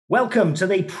Welcome to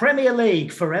the Premier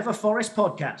League Forever Forest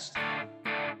podcast.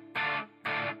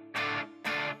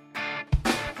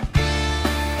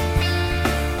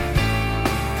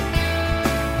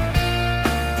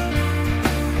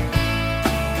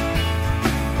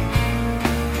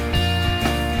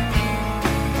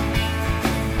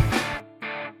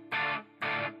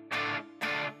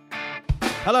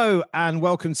 Hello and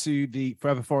welcome to the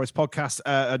Forever Forest podcast.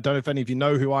 I don't know if any of you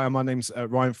know who I am. My name's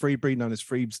Ryan Freebury, known as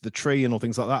Freebs the Tree and all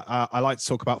things like that. I like to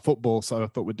talk about football, so I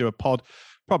thought we'd do a pod,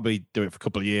 probably do it for a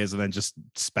couple of years and then just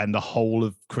spend the whole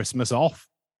of Christmas off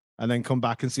and then come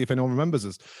back and see if anyone remembers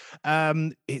us.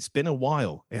 It's been a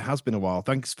while. It has been a while.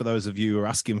 Thanks for those of you who are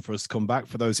asking for us to come back.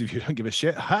 For those of you who don't give a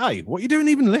shit, hey, what are you doing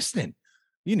even listening?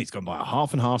 You need to go and buy a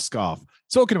half and half scarf.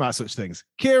 Talking about such things.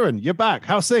 Kieran, you're back.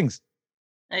 How's things?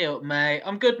 Hey up, mate.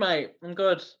 I'm good, mate. I'm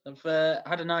good. I've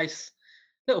had a nice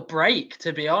little break,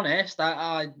 to be honest.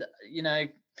 I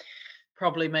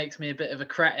probably makes me a bit of a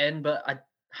cretin, but I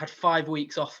had 5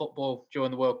 weeks off football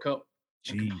during the World Cup.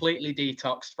 Completely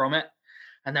detoxed from it.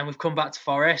 And then we've come back to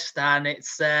Forest and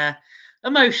it's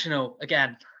emotional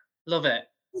again. Love it.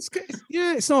 It's good.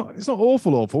 Yeah, it's not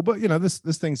awful, but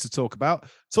there's things to talk about.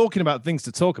 Talking about things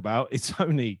to talk about, it's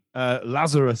only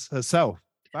Lazarus herself.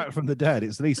 Back from the dead,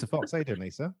 it's Lisa Fox. How you doing,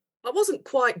 Lisa? I wasn't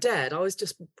quite dead. I was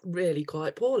just really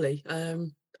quite poorly.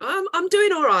 I'm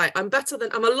doing all right. I'm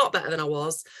a lot better than I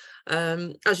was.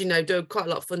 As you know, doing quite a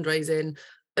lot of fundraising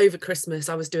over Christmas.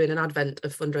 I was doing an advent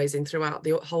of fundraising throughout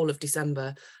the whole of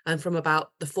December, and from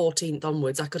about the 14th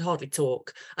onwards, I could hardly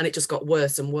talk, and it just got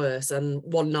worse and worse. And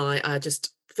one night, I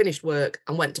just finished work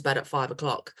and went to bed at 5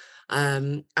 o'clock.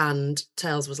 And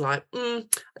Tails was like, I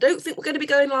don't think we're going to be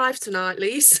going live tonight,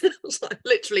 Lise. I was like,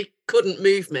 literally couldn't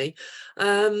move me.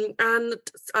 And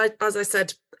I, as I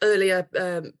said earlier,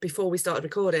 before we started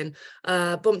recording,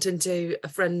 bumped into a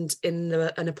friend in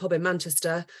a pub in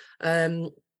Manchester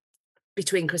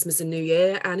between Christmas and New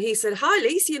Year. And he said, hi,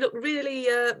 Lise, you look really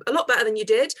a lot better than you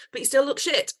did, but you still look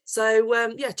shit.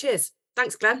 So, yeah, cheers.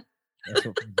 Thanks, Glenn.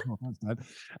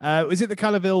 Is it the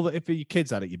kind of ill that if your kids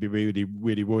had it, you'd be really,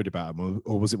 really worried about them,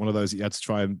 or was it one of those that you had to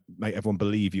try and make everyone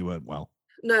believe you weren't well?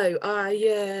 No,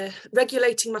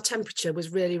 regulating my temperature was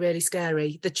really, really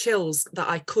scary. The chills that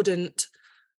I couldn't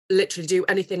literally do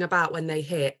anything about when they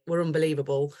hit were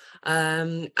unbelievable.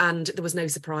 And there was no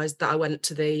surprise that I went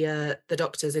to the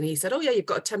doctors and he said, oh yeah, you've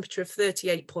got a temperature of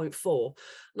 38.4.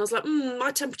 And I was like, my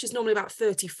temperature is normally about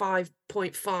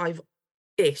 35.5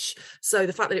 ish. So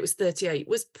the fact that it was 38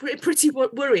 was pretty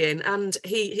worrying. And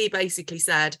he basically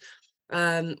said,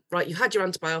 right, you had your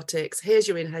antibiotics, here's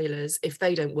your inhalers. If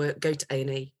they don't work, go to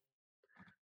A&E.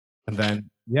 And then,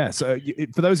 yeah, so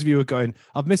for those of you who are going,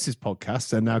 I've missed this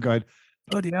podcast, and now going,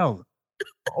 bloody hell,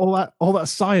 all that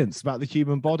science about the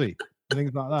human body and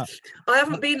things like that. I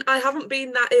haven't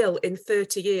been that ill in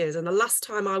 30 years. And the last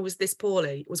time I was this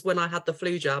poorly was when I had the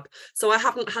flu jab. So I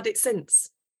haven't had it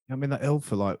since. I've been that ill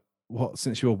for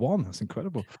since you were one? That's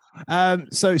incredible.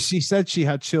 So she said she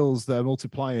had chills that are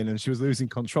multiplying and she was losing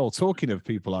control. Talking of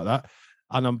people like that,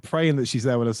 and I'm praying that she's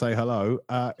there when I say hello.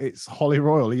 It's Holly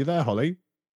Royal. Are you there, Holly?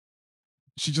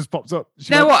 She just popped up.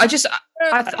 I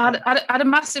had a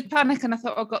massive panic and I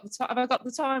thought, have I got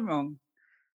the time wrong?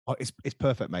 Oh, it's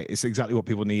perfect, mate. It's exactly what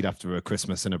people need after a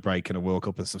Christmas and a break and a World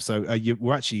Cup and stuff. So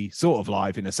we're actually sort of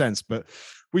live in a sense, but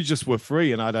we just were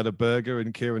free, and I'd had a burger,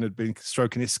 and Kieran had been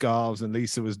stroking his scarves, and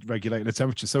Lisa was regulating the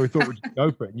temperature. So we thought we'd just go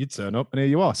for it, and you'd turn up, and here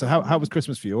you are. So how was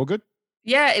Christmas for you? All good?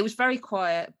 Yeah, it was very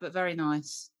quiet, but very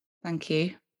nice. Thank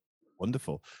you.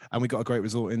 Wonderful. And we got a great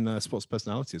result in sports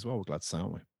personality as well. We're glad to say,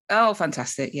 aren't we? Oh,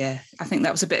 fantastic. Yeah. I think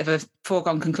that was a bit of a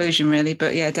foregone conclusion, really.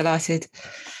 But yeah, delighted.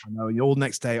 I know. You're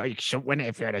next day. You shouldn't win it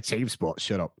if you had a team sport.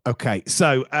 Shut up. Okay.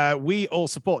 So we all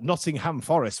support Nottingham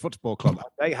Forest Football Club.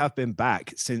 They have been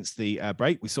back since the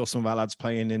break. We saw some of our lads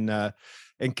playing in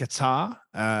Qatar.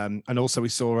 And also we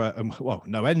saw,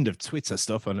 no end of Twitter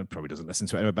stuff. And it probably doesn't listen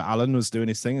to it anyway, but Alan was doing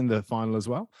his thing in the final as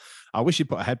well. I wish he'd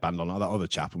put a headband on like that other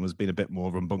chap and was being a bit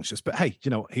more rambunctious. But hey,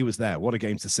 he was there. What a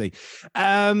game to see.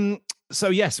 So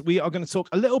yes, we are going to talk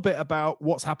a little bit about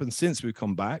what's happened since we've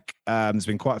come back. There's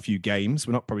been quite a few games.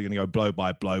 We're not probably going to go blow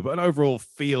by blow, but an overall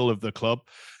feel of the club.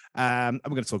 And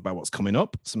we're going to talk about what's coming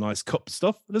up, some nice cup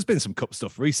stuff. There's been some cup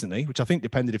stuff recently, which I think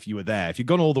depended if you were there. If you'd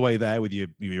gone all the way there with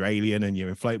your alien and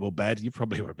your inflatable bed, you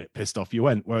probably were a bit pissed off you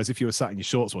went. Whereas if you were sat in your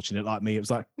shorts watching it like me, it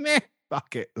was like, meh.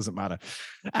 Fuck it, doesn't matter.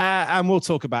 And we'll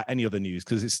talk about any other news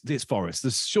because it's Forest.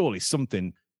 There's surely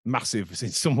something massive in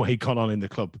some way gone on in the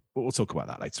club, but we'll talk about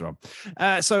that later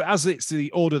on. So as it's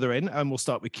the order they're in, and we'll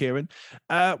start with Kieran.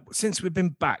 Since we've been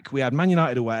back, we had Man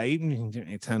United away,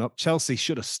 didn't turn up. Chelsea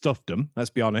should have stuffed them. Let's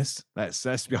be honest.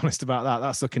 Let's be honest about that.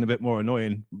 That's looking a bit more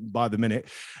annoying by the minute.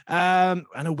 And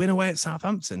a win away at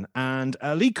Southampton, and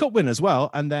a League Cup win as well.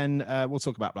 And then we'll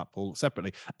talk about Blackpool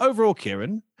separately. Overall,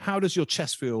 Kieran, how does your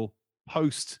chest feel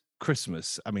post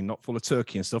Christmas? I mean, not full of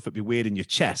turkey and stuff. It'd be weird in your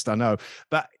chest, I know.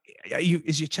 But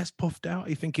is your chest puffed out? Are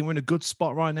you thinking we're in a good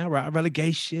spot right now? We're out of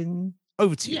relegation?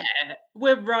 Over to you. Yeah,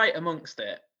 we're right amongst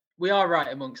it. We are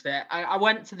right amongst it. I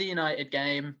went to the United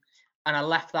game and I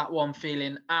left that one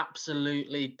feeling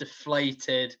absolutely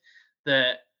deflated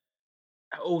that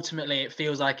ultimately it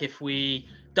feels like if we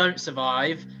don't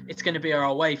survive, it's going to be our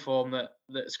away form that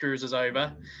screws us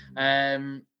over.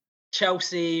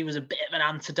 Chelsea was a bit of an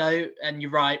antidote, and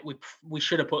you're right, we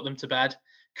should have put them to bed.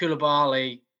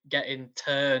 Koulibaly getting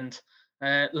turned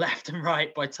left and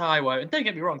right by Taiwo. And don't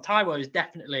get me wrong, Taiwo is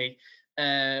definitely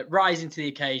rising to the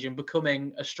occasion,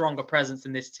 becoming a stronger presence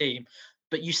in this team.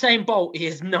 But Usain Bolt, he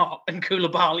is not, and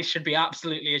Koulibaly should be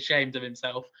absolutely ashamed of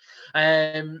himself.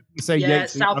 Southampton.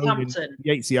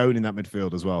 Yatesy owning that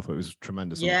midfield as well. I thought it was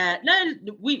tremendous. Yeah, no,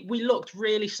 we looked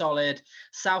really solid.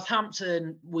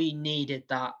 Southampton, we needed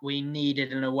that. We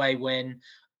needed an away win.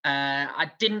 I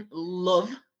didn't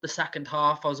love the second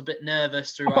half. I was a bit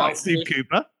nervous throughout. All right, Steve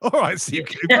Cooper. All right, Steve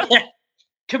Cooper.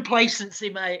 Complacency,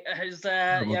 mate.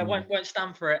 Won't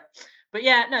stand for it. But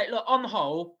yeah, no, look, on the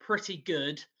whole, pretty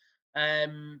good.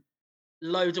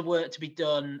 Loads of work to be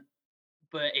done,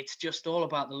 but it's just all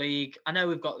about the league. I know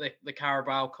we've got the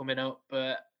Carabao coming up,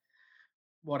 but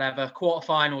whatever.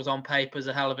 Quarterfinals on paper is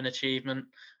a hell of an achievement.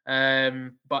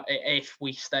 But if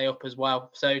we stay up as well,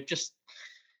 so just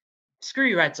screw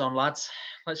your heads on, lads.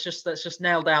 Let's just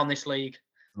nail down this league.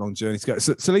 Long journey to go.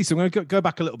 So Lisa, I'm going to go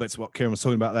back a little bit to what Kieran was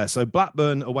talking about there. So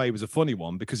Blackburn away was a funny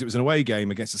one because it was an away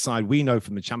game against a side we know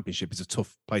from the Championship is a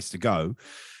tough place to go.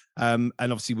 And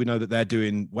obviously we know that they're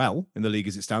doing well in the league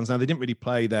as it stands. Now, they didn't really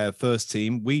play their first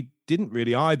team. We didn't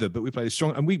really either, but we played a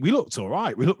strong, and we looked all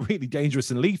right. We looked really dangerous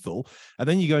and lethal. And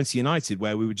then you go into United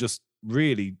where we were just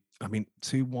really,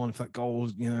 2-1, if that goal,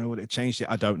 would it have changed it?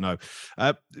 I don't know.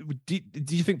 Do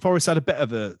you think Forest had a bit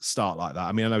of a start like that?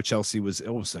 I mean, I know Chelsea was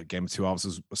also a game of 2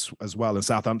 halves as well, and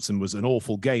Southampton was an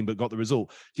awful game, but got the result.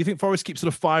 Do you think Forest keeps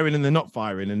sort of firing and they're not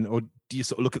firing? Or do you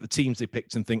sort of look at the teams they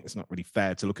picked and think it's not really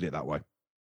fair to look at it that way?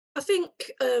 I think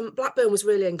Blackburn was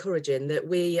really encouraging that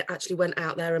we actually went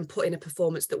out there and put in a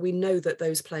performance that we know that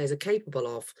those players are capable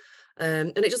of.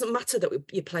 And it doesn't matter that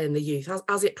you play in the youth,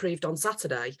 as it proved on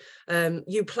Saturday.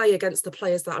 You play against the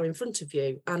players that are in front of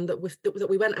you, and that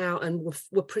we went out and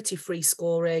were pretty free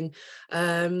scoring.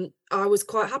 I was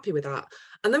quite happy with that.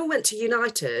 And then we went to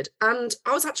United, and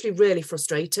I was actually really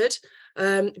frustrated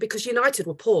because United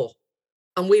were poor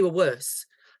and we were worse.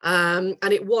 And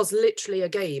it was literally a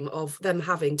game of them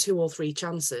having 2 or 3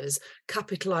 chances,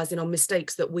 capitalising on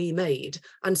mistakes that we made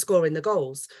and scoring the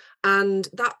goals. And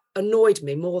that annoyed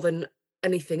me more than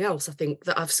anything else. I think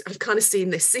that I've kind of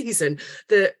seen this season,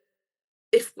 that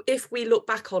if we look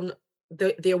back on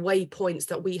the away points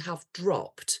that we have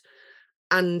dropped,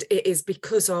 and it is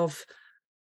because of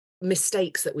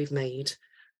mistakes that we've made,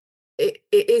 it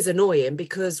is annoying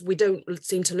because we don't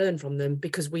seem to learn from them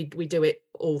because we do it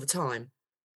all the time.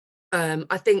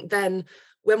 I think then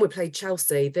when we played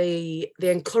Chelsea, the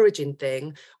encouraging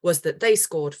thing was that they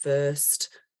scored first.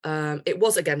 It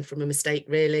was again from a mistake,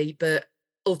 really, but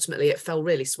ultimately it fell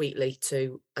really sweetly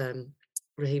to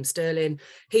Raheem Sterling.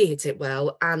 He hit it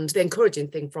well. And the encouraging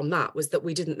thing from that was that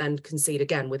we didn't then concede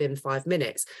again within 5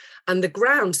 minutes. And the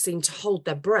ground seemed to hold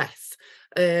their breath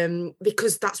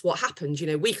because that's what happened.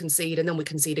 We concede and then we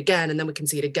concede again and then we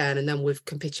concede again and then we've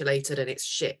capitulated and it's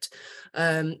shit.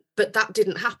 But that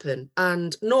didn't happen.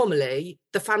 And normally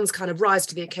the fans kind of rise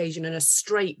to the occasion and are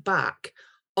straight back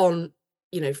on,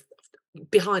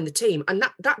 behind the team. And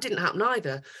that didn't happen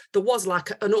either. There was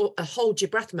like a hold your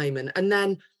breath moment. And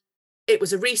then it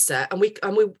was a reset and we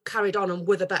carried on and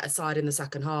were the better side in the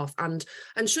second half and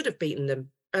should have beaten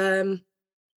them.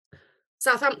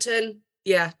 Southampton,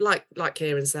 yeah, like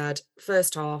Kieran said,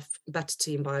 first half, better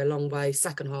team by a long way.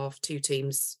 Second half, 2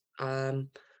 teams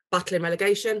battling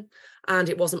relegation, and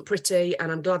it wasn't pretty.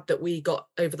 And I'm glad that we got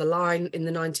over the line in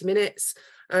the 90 minutes.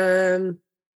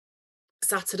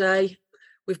 Saturday,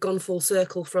 we've gone full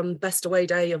circle from best away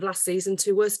day of last season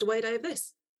to worst away day of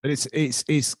this. But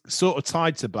it's sort of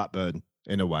tied to Blackburn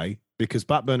in a way, because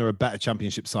Blackburn are a better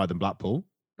Championship side than Blackpool.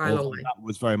 That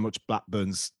was very much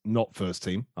Blackburn's not first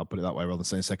team, I'll put it that way, rather than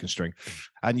saying second string.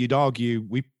 And you'd argue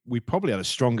we probably had a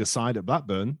stronger side at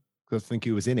Blackburn, because I think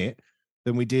he was in it,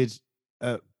 than we did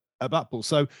at Blackpool.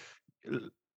 So,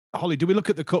 Holly, do we look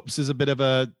at the Cups as a bit of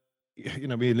a,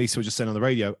 me and Lisa were just saying on the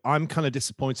radio, I'm kind of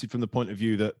disappointed from the point of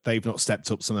view that they've not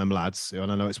stepped up some of them lads.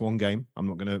 And I know it's one game. I'm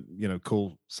not going to,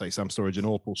 call, say, Sam Sturridge an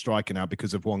awful striker now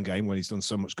because of one game when he's done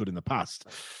so much good in the past.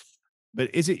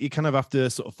 But is it you kind of have to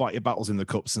sort of fight your battles in the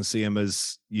Cups and see them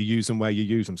as you use them where you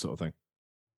use them sort of thing?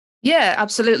 Yeah,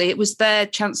 absolutely. It was their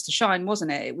chance to shine,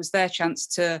 wasn't it? It was their chance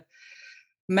to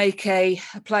make a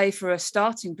play for a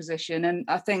starting position. And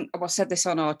I think I said this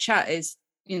on our chat is,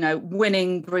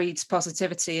 winning breeds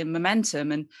positivity and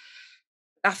momentum. And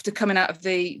after coming out of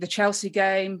the Chelsea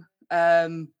game,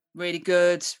 really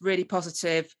good, really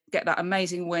positive, get that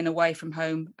amazing win away from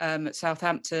home at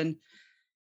Southampton.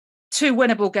 2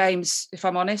 winnable games, if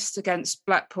I'm honest, against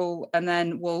Blackpool and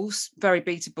then Wolves, very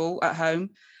beatable at home.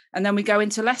 And then we go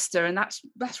into Leicester, and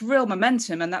that's real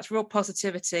momentum and that's real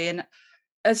positivity. And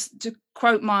as to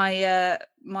quote my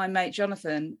my mate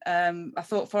Jonathan, I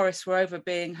thought Forest were over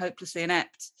being hopelessly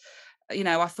inept.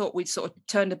 I thought we'd sort of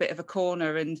turned a bit of a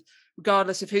corner, and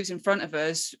regardless of who's in front of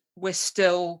us, we're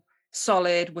still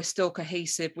solid, we're still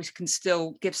cohesive, we can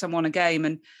still give someone a game.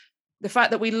 And the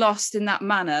fact that we lost in that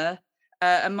manner,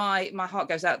 and my heart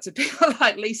goes out to people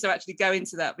like Lisa actually go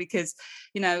into that, because,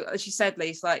 as you said,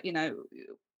 Lisa,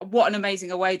 what an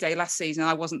amazing away day last season.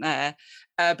 I wasn't there,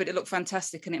 but it looked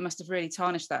fantastic, and it must have really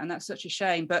tarnished that. And that's such a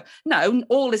shame. But no,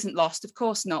 all isn't lost, of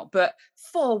course not. But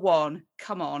 4-1,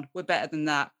 come on, we're better than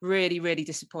that. Really, really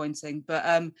disappointing. But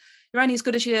you're only as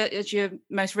good as your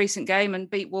most recent game, and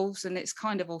beat Wolves, and it's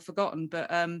kind of all forgotten. But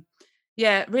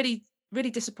yeah, really, really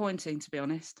disappointing, to be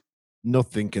honest.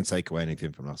 Nothing can take away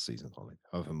anything from last season, Holly.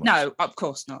 No, of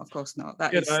course not. Of course not.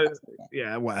 That is,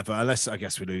 yeah, whatever. Unless I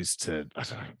guess we lose to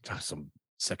some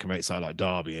second-rate side like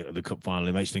Derby at the Cup final.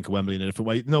 It makes you think of Wembley in a different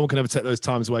way. No one can ever take those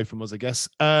times away from us, I guess.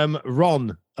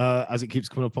 Ron, as it keeps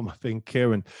coming up on my thing,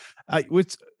 Kieran, I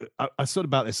thought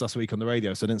about this last week on the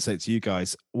radio, so I didn't say it to you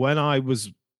guys. When I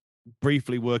was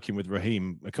briefly working with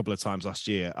Raheem a couple of times last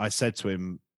year, I said to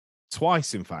him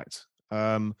twice, in fact,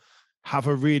 have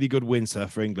a really good winter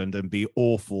for England and be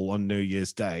awful on New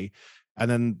Year's Day. And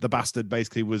then the bastard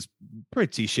basically was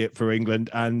pretty shit for England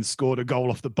and scored a goal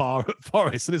off the bar at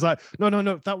Forest. And it's like, no,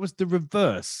 that was the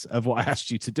reverse of what I asked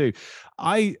you to do.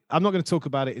 I'm not going to talk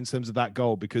about it in terms of that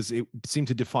goal because it seemed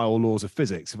to defy all laws of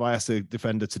physics. If I asked the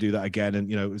defender to do that again,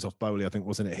 and, it was off Bowley, I think,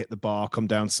 wasn't it? Hit the bar, come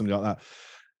down, something like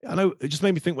that. I know it just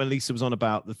made me think when Lisa was on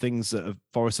about the things that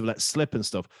Forest have let slip and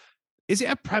stuff. Is it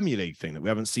a Premier League thing that we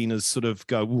haven't seen us sort of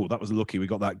go, "Ooh, that was lucky, we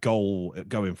got that goal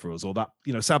going for us," or that,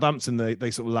 Southampton,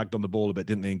 they sort of lagged on the ball a bit,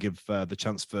 didn't they, and give the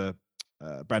chance for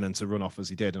Brennan to run off as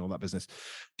he did and all that business.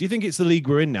 Do you think it's the league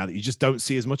we're in now that you just don't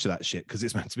see as much of that shit because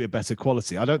it's meant to be a better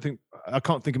quality? I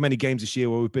can't think of many games this year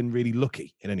where we've been really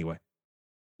lucky in any way.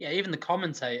 Yeah, even the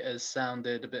commentators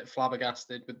sounded a bit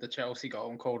flabbergasted with the Chelsea goal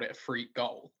and called it a freak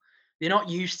goal. You're not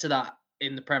used to that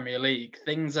in the Premier League.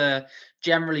 Things are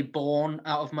generally born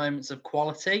out of moments of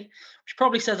quality, which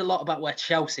probably says a lot about where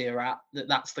Chelsea are at,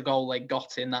 that's the goal they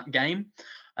got in that game.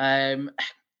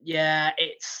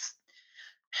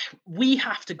 We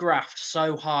have to graft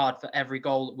so hard for every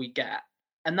goal that we get.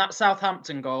 And that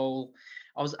Southampton goal,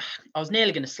 I was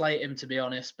nearly going to slate him, to be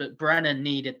honest, but Brennan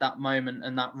needed that moment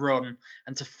and that run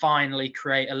and to finally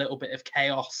create a little bit of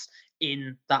chaos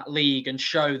in that league and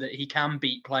show that he can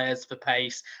beat players for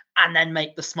pace and then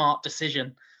make the smart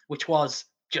decision, which was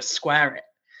just square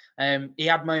it. He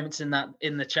had moments in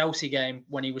the Chelsea game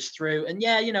when he was through, and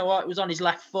yeah, you know what, it was on his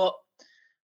left foot,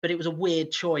 but it was a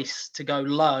weird choice to go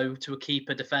low to a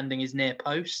keeper defending his near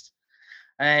post.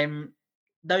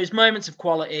 Those moments of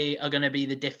quality are going to be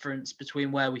the difference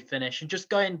between where we finish. And just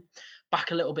going back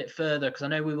a little bit further, because I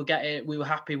know we were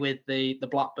happy with the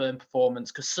Blackburn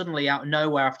performance, because suddenly out of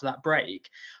nowhere after that break,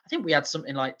 I think we had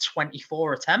something like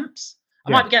 24 attempts.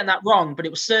 I might be getting that wrong, but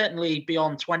it was certainly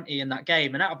beyond 20 in that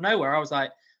game. And out of nowhere, I was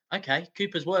like, okay,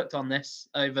 Cooper's worked on this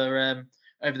over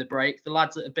the break. The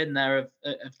lads that have been there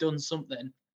have done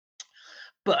something.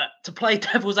 But to play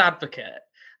devil's advocate,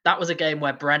 that was a game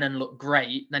where Brennan looked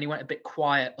great. Then he went a bit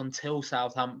quiet until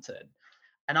Southampton.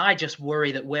 And I just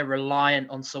worry that we're reliant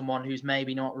on someone who's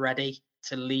maybe not ready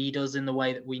to lead us in the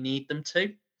way that we need them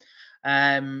to.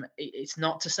 It's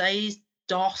not to say he's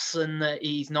DOS and that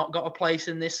he's not got a place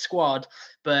in this squad,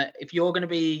 but if you're going to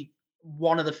be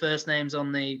one of the first names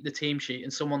on the team sheet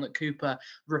and someone that Cooper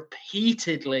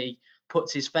repeatedly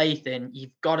puts his faith in,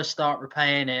 you've got to start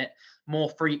repaying it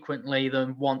more frequently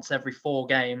than once every 4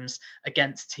 games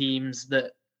against teams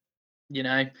that,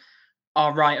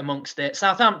 are right amongst it.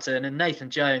 Southampton and Nathan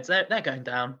Jones, they're going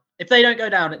down. If they don't go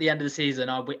down at the end of the season,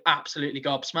 I'll be absolutely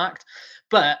gobsmacked.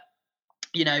 But,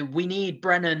 we need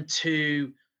Brennan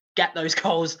to get those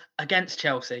goals against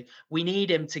Chelsea. We need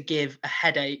him to give a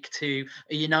headache to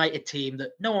a United team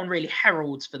that no one really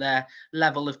heralds for their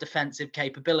level of defensive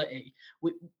capability.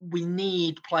 We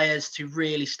need players to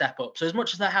really step up. So as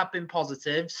much as there have been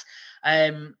positives,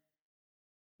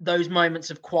 those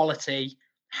moments of quality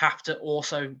have to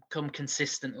also come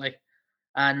consistently.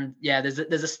 And yeah, there's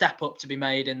a step up to be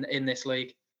made in this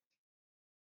league.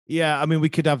 Yeah, I mean, we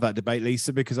could have that debate,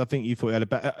 Lisa, because I think you thought you had a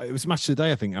better. It was match of the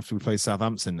day, I think, after we played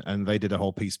Southampton, and they did a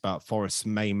whole piece about Forest's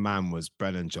main man was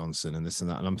Brennan Johnson and this and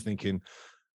that. And I'm thinking,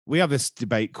 we have this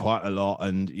debate quite a lot,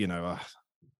 and you know,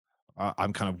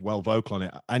 I'm kind of well vocal on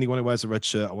it. Anyone who wears a red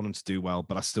shirt, I want them to do well,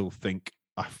 but I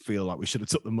feel like we should have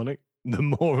took the money. The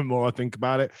more and more I think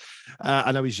about it,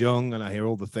 I know he's young, and I hear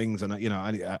all the things, and you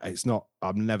know, it's not.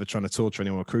 I'm never trying to torture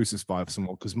anyone or crucify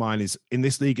someone, because mine is in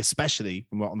this league, especially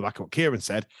on the back of what Kieran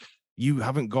said. You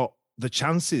haven't got the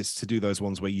chances to do those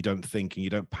ones where you don't think and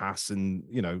you don't pass, and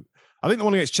you know. I think the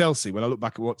one against Chelsea, when I look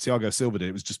back at what Thiago Silva did,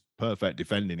 it was just perfect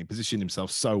defending. He positioned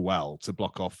himself so well to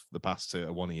block off the pass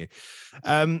to one of you.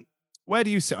 Where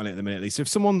do you sit on it at the minute, Lisa? If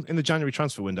someone in the January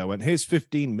transfer window went, here's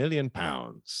 £15 million,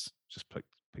 just picked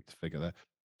a figure there,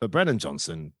 for Brennan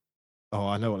Johnson. Oh,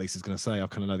 I know what Lisa's going to say. I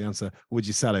kind of know the answer. Would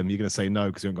you sell him? You're going to say no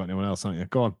because you haven't got anyone else, aren't you?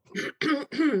 Go on.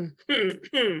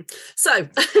 So,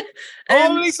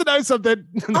 Lisa knows something.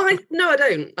 No, I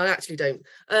don't. I actually don't.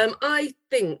 I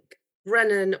think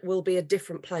Brennan will be a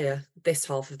different player this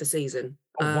half of the season.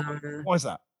 Why is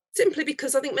that? Simply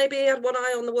because I think maybe he had one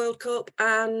eye on the World Cup,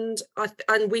 and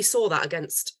we saw that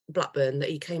against Blackburn, that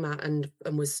he came out and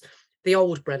was the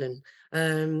old Brennan.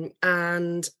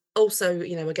 And also,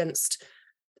 you know, against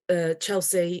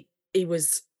Chelsea, he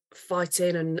was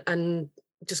fighting and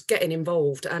just getting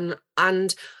involved.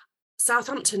 And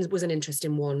Southampton was an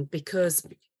interesting one, because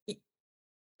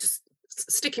just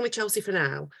sticking with Chelsea for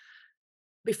now,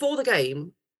 before the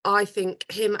game, I think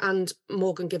him and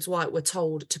Morgan Gibbs-White were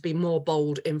told to be more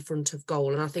bold in front of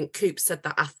goal. And I think Coop said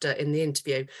that after in the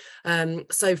interview.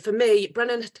 So for me,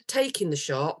 Brennan taking the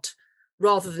shot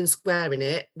rather than squaring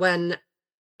it, when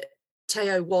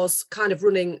Theo was kind of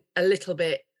running a little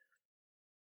bit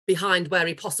behind where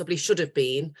he possibly should have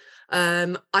been,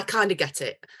 I kind of get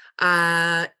it.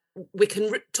 We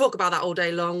can talk about that all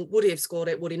day long. Would he have scored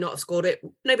it? Would he not have scored it?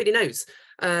 Nobody knows.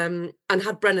 And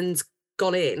had Brennan's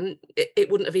gone in,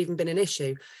 it wouldn't have even been an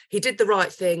issue. He did the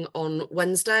right thing on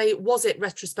Wednesday. Was it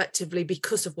retrospectively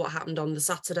because of what happened on the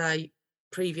Sunday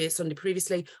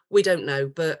previously? We don't know.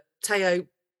 But Theo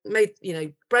made, you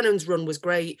know, Brennan's run was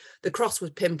great. The cross was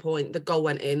pinpoint. The goal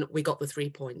went in. We got the 3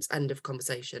 points. End of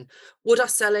conversation. Would I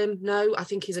sell him? No, I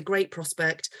think he's a great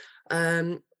prospect.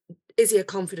 Is he a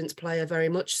confidence player? Very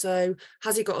much so.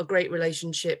 Has he got a great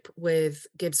relationship with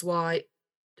Gibbs-White,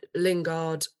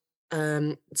 Lingard,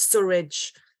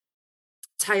 Surridge,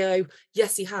 Theo?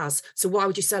 Yes, he has. So why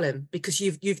would you sell him? Because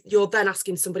you're then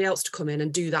asking somebody else to come in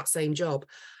and do that same job.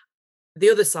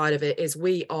 The other side of it is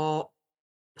we are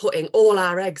putting all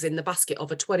our eggs in the basket of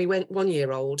a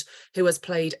 21-year-old who has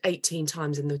played 18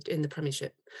 times in the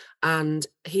Premiership, and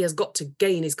he has got to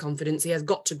gain his confidence. He has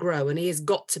got to grow, and he has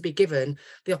got to be given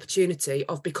the opportunity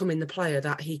of becoming the player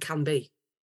that he can be.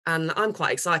 And I'm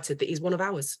quite excited that he's one of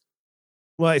ours.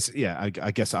 Well, I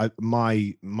guess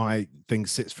my thing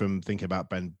sits from thinking about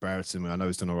Ben Brereton. I know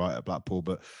he's done all right at Blackpool,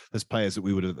 but there's players that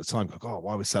we would at the time go, oh,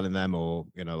 why are we selling them? Or,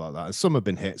 you know, like that. And some have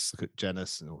been hits. Look at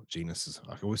Genus or Genus.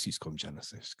 I always used to call him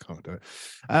Genus. I just can't do it.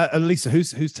 And Lisa,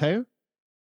 who's Theo?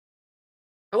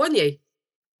 Awoniyi.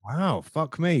 Wow,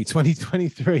 fuck me.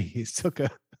 2023. It took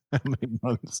how many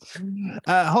months?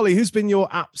 Holly, who's been your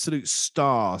absolute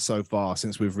star so far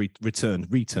since we've returned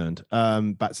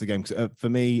back to the game? For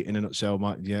me, in a nutshell,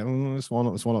 it's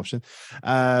one option.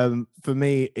 For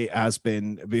me, it has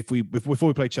been, before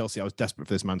we played Chelsea, I was desperate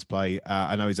for this man to play.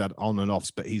 I know he's had on and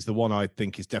offs, but he's the one I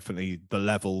think is definitely the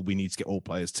level we need to get all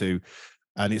players to.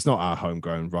 And it's not our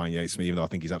homegrown Ryan Yates, even though I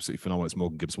think he's absolutely phenomenal. It's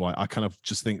Morgan Gibbs-White. I kind of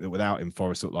just think that without him,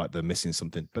 Forest look like they're missing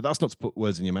something. But that's not to put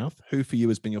words in your mouth. Who for you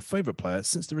has been your favourite player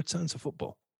since the return to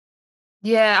football?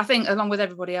 Yeah, I think along with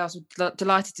everybody else, we're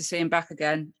delighted to see him back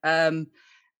again. And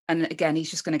again,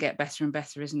 he's just going to get better and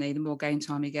better, isn't he? The more game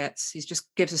time he gets, he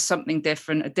just gives us something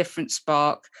different, a different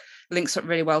spark, links up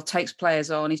really well, takes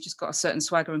players on. He's just got a certain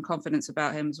swagger and confidence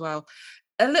about him as well.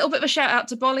 A little bit of a shout out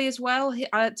to Bolly as well.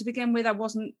 To begin with, I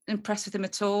wasn't impressed with him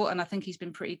at all, and I think he's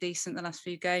been pretty decent the last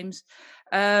few games.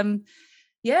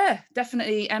 Yeah,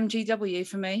 definitely MGW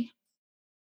for me.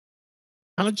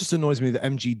 And it just annoys me that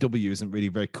MGW isn't really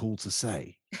very cool to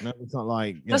say. You know, it's not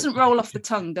like doesn't roll off the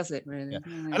tongue, does it? Really? Yeah.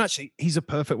 No. And actually, he's a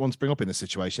perfect one to bring up in this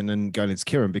situation and going into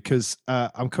Kieran, because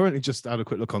I'm currently just had a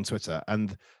quick look on Twitter,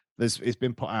 and it's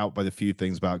been put out by the few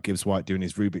things about Gibbs White doing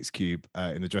his Rubik's Cube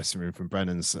in the dressing room from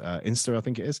Brennan's Insta, I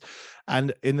think it is.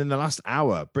 And in the last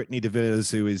hour, Brittany de Villiers,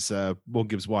 who is Morgan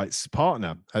Gibbs White's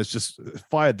partner, has just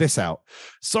fired this out.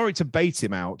 Sorry to bait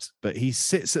him out, but he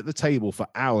sits at the table for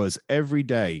hours every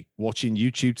day watching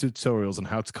YouTube tutorials on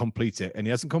how to complete it. And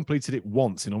he hasn't completed it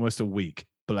once in almost a week.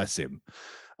 Bless him.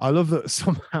 I love that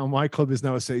somehow my club is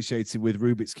now associated with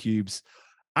Rubik's Cubes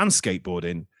and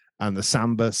skateboarding and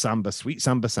the sweet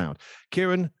samba sound.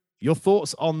 Kieran, your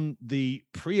thoughts on the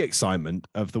pre-excitement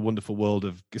of the wonderful world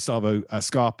of Gustavo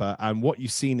Scarpa and what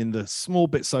you've seen in the small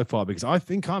bit so far? Because I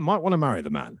think I might want to marry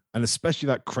the man, and especially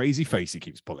that crazy face he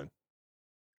keeps pulling.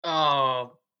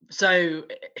 Oh, so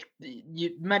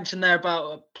you mentioned there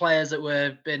about players that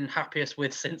we've been happiest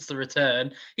with since the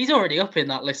return. He's already up in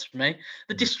that list for me.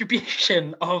 The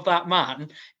distribution of that man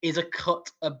is a cut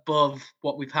above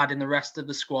what we've had in the rest of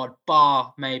the squad,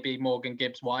 bar maybe Morgan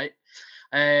Gibbs White.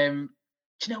 Do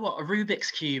you know what? A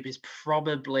Rubik's Cube is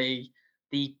probably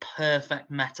the perfect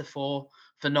metaphor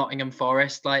for Nottingham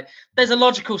Forest. Like, there's a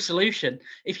logical solution.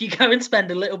 If you go and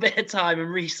spend a little bit of time and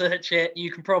research it,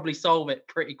 you can probably solve it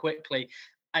pretty quickly.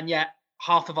 And yet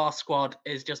half of our squad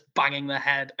is just banging their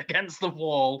head against the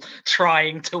wall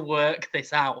trying to work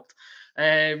this out.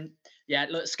 Yeah,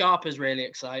 look, Scarpa's really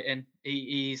exciting.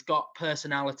 He's got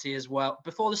personality as well.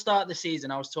 Before the start of the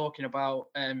season, I was talking about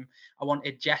I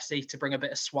wanted Jesse to bring a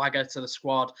bit of swagger to the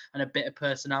squad and a bit of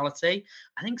personality.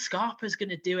 I think Scarpa's going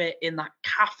to do it in that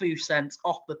Cafu sense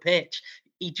off the pitch.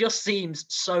 He just seems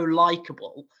so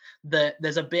likable that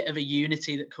there's a bit of a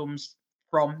unity that comes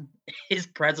from his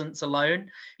presence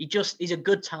alone. He's a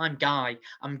good time guy.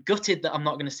 I'm gutted that I'm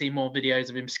not going to see more videos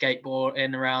of him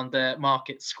skateboarding around the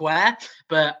Market Square,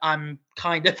 but I'm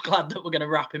kind of glad that we're going to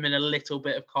wrap him in a little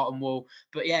bit of cotton wool.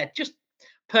 But yeah, just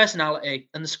personality,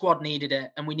 and the squad needed it,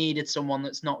 and we needed someone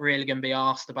that's not really going to be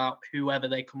asked about whoever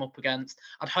they come up against.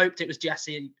 I'd hoped it was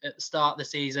Jesse at the start of the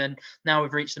season. Now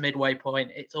we've reached the midway point.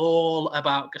 It's all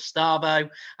about Gustavo,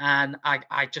 and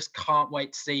I just can't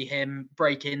wait to see him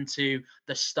break into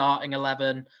the starting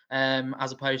 11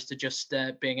 as opposed to just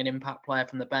being an impact player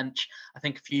from the bench. I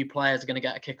think a few players are going to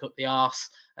get a kick up the arse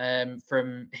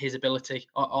from his ability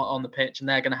on the pitch, and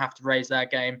they're going to have to raise their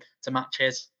game to match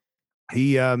his.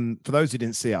 He, for those who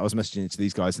didn't see it, I was messaging it to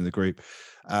these guys in the group,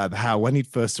 how when he'd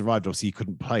first arrived, obviously he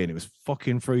couldn't play and it was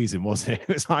fucking freezing, wasn't it?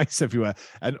 It was ice everywhere.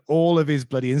 And all of his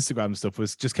bloody Instagram stuff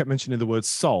was just kept mentioning the word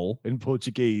sol in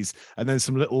Portuguese and then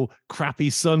some little crappy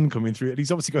sun coming through. And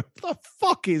he's obviously going, what the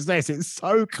fuck is this? It's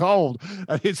so cold.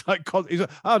 And it's like, oh,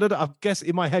 no, I guess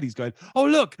in my head he's going, oh,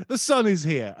 look, the sun is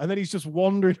here. And then he's just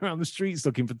wandering around the streets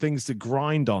looking for things to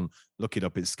grind on. Look it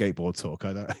up. It's skateboard talk.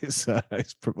 I know it's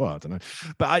well, I don't know,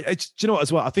 but do you know what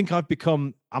as well? I think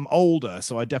I'm older,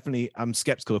 so I definitely am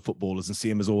skeptical of footballers and see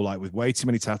them as all like with way too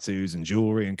many tattoos and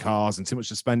jewelry and cars and too much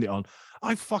to spend it on.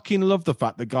 I fucking love the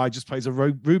fact the guy just plays a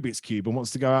Rubik's Cube and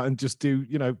wants to go out and just do,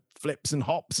 flips and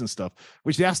hops and stuff,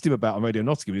 which they asked him about on Radio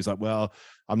Nottingham. He was like, well,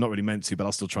 I'm not really meant to, but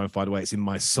I'll still try and find a way. It's in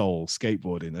my soul,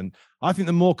 skateboarding. And I think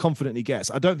the more confident he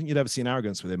gets, I don't think you'd ever see an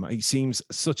arrogance with him. He seems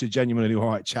such a genuinely all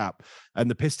right chap. And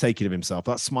the piss taking of himself,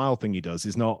 that smile thing he does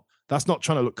that's not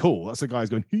trying to look cool. That's the guy who's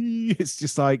going, it's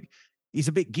just like, he's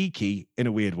a bit geeky in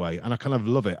a weird way, and I kind of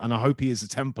love it. And I hope he is a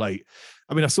template.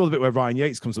 I mean, I saw the bit where Ryan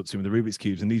Yates comes up to him with the Rubik's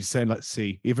Cubes, and he's saying, let's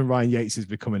see, even Ryan Yates is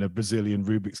becoming a Brazilian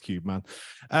Rubik's Cube man.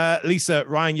 Lisa,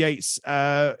 Ryan Yates,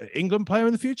 England player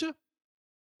in the future?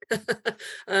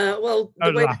 Well,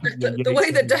 the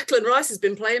way that Declan Rice has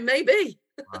been playing, maybe.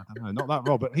 I don't know, not that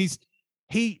role, but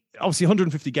he obviously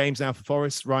 150 games now for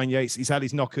Forest, Ryan Yates. He's had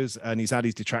his knockers and he's had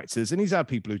his detractors, and he's had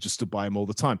people who just stood by him all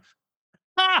the time.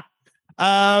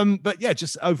 But yeah,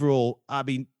 just overall, I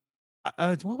mean,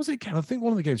 what was it? I think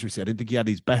one of the games we said, I didn't think he had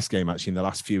his best game actually in the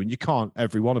last few, and you can't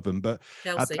every one of them. But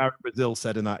as Darren Brazil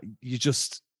said in that,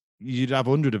 you'd have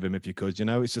 100 of him if you could.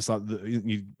 It's just like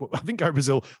I think Gary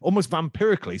Brazil almost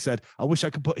vampirically said, "I wish I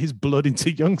could put his blood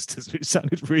into youngsters," which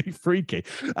sounded really freaky.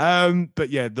 But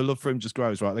yeah, the love for him just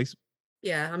grows, right, Lisa?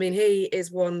 Yeah, I mean, he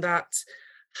is one that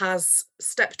has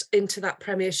stepped into that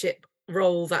Premiership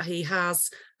role that he has,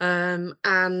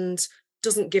 and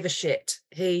doesn't give a shit.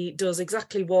 He does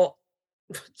exactly what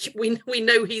we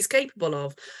know he's capable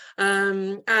of.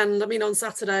 And I mean, on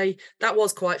Saturday, that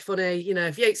was quite funny.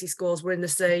 If Yatesy scores, we're in the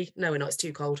sea. No, we're not, it's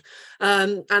too cold.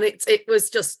 And it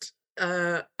was just,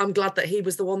 I'm glad that he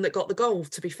was the one that got the goal,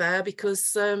 to be fair,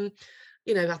 because, I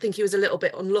think he was a little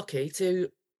bit unlucky to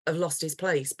have lost his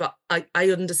place, but I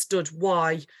understood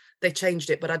why they changed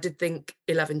it, but I did think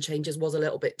 11 changes was a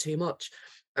little bit too much.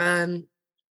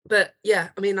 But yeah,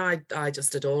 I mean, I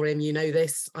just adore him. You know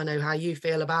this. I know how you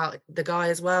feel about the guy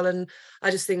as well. And I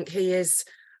just think he is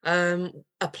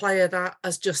a player that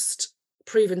has just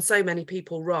proven so many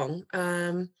people wrong.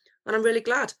 And I'm really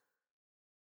glad.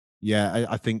 Yeah,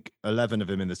 I think 11 of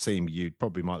him in the team, you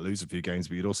probably might lose a few games,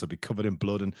 but you'd also be covered in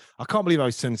blood. And I can't believe how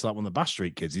he's turned into like one of the Bash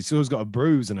Street kids. He's always got a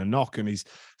bruise and a knock, and he's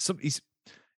he's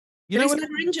never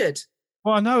injured.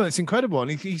 Well, I know, it's incredible. And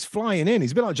he's flying in.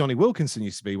 He's a bit like Johnny Wilkinson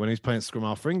used to be when he was playing scrum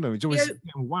half for England. He's always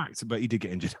getting whacked, but he did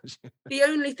get injured. The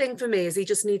only thing for me is he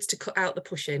just needs to cut out the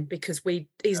pushing, because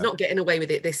he's not getting away with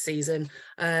it this season.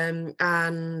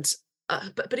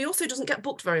 But he also doesn't get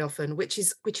booked very often, which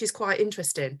is quite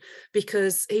interesting,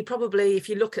 because he probably, if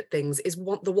you look at things, is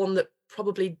the one that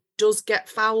probably does get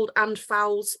fouled and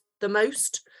fouls the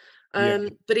most.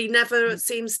 But he never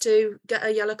seems to get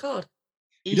a yellow card.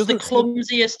 He's the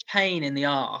clumsiest pain in the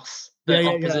arse that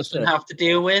opposition have to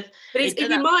deal with. But he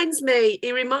reminds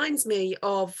me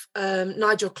of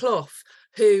Nigel Clough,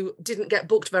 who didn't get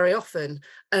booked very often.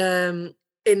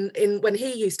 In when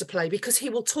he used to play, because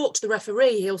he will talk to the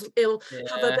referee, he'll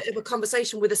have a bit of a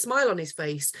conversation with a smile on his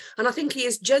face, and I think he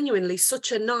is genuinely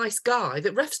such a nice guy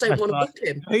that refs don't want to book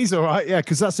him. He's all right, yeah,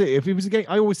 because that's it. If he was against,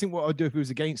 I always think what I'd do if he was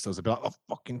against us, I'd be like, oh,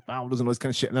 fucking fouled us and all this kind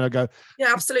of shit, and then I go,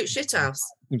 yeah, absolute shithouse.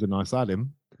 Seems a nice lad,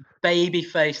 him.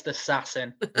 Baby-faced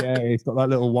assassin. Yeah, he's got that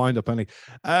little wind up, hasn't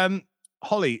he?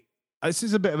 Holly, this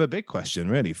is a bit of a big question,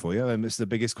 really, for you. And it's the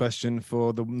biggest question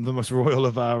for the most royal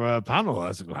of our panel.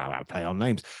 I play on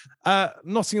names.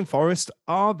 Nottingham Forest,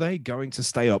 are they going to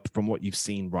stay up from what you've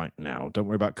seen right now? Don't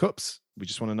worry about cups. We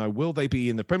just want to know, will they be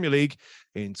in the Premier League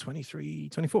in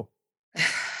 23-24?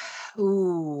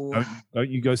 Ooh. Don't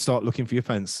you go start looking for your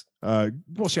fence.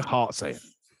 What's your heart saying?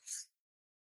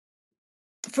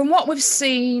 From what we've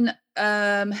seen,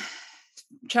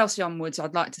 Chelsea onwards,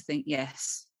 I'd like to think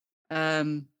yes.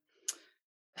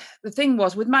 The thing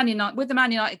was with the Man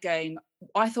United game,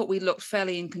 I thought we looked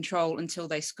fairly in control until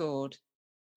they scored,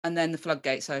 and then the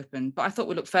floodgates opened. But I thought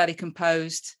we looked fairly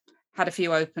composed, had a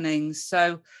few openings.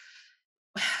 So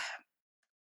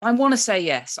I want to say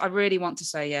yes. I really want to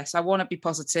say yes. I want to be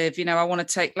positive. I want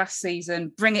to take last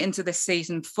season, bring it into this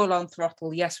season, full on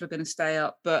throttle. Yes, we're going to stay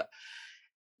up, but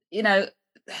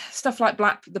stuff like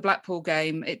the Blackpool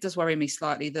game, it does worry me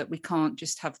slightly that we can't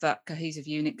just have that cohesive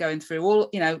unit going through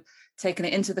all, taking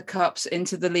it into the cups,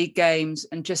 into the league games,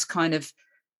 and just kind of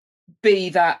be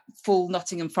that full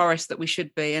Nottingham Forest that we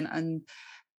should be. And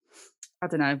I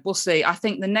don't know, we'll see. I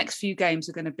think the next few games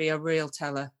are going to be a real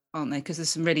teller, aren't they? Because there's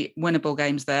some really winnable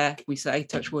games there. We say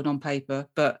touch wood on paper,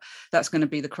 but that's going to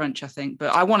be the crunch, I think.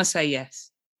 But I want to say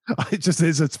yes. It just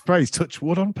is a phrase, touch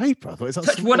wood on paper. I thought, is that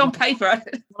touch wood on paper.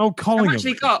 Oh, Collingham. I've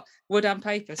actually got wood on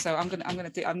paper, so I'm gonna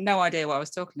do. I have no idea what I was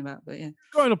talking about, but yeah.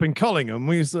 Growing up in Collingham,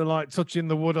 we used to like touching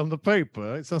the wood on the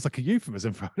paper. It sounds like a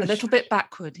euphemism for it. A little bit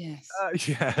backward, yes.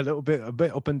 Yeah, a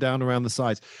bit up and down around the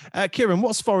sides. Kieran,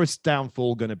 what's Forest's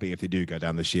downfall going to be if they do go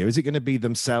down this year? Is it going to be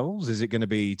themselves? Is it going to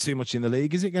be too much in the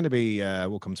league? Is it going to be?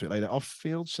 We'll come to it later.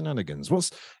 Off-field shenanigans.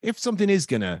 If something is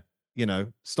going to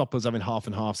stop us having half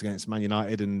and halves against Man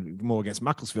United and more against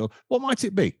Macclesfield, what might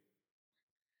it be?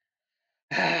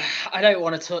 I don't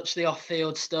want to touch the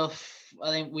off-field stuff.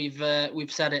 I think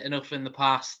we've said it enough in the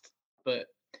past. But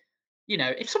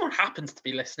if someone happens to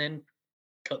be listening,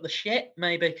 cut the shit,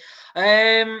 maybe.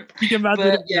 You can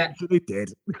imagine it actually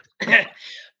did.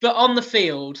 But on the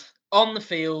field,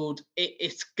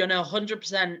 it's gonna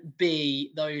 100%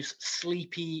 be those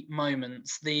sleepy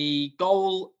moments. The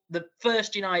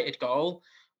first United goal,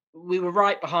 we were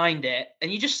right behind it,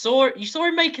 and you saw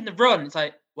him making the run. It's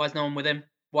like, why is no one with him?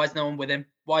 Why is no one with him?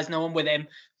 Why is no one with him?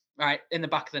 Right, in the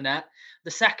back of the net.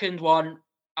 The second one,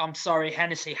 I'm sorry,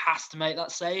 Hennessy has to make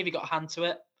that save. He got a hand to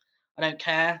it. I don't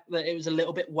care that it was a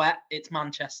little bit wet. It's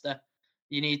Manchester.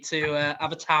 You need to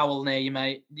have a towel near you,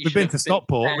 mate. We've been to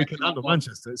Stockport. We can handle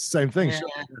Manchester. It's the same thing. Yeah.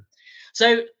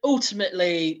 So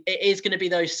ultimately, it is going to be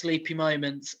those sleepy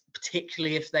moments,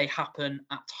 particularly if they happen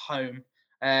at home.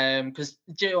 Because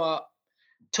do you know what?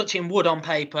 Touching wood on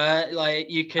paper, like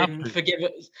you can forgive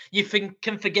us. You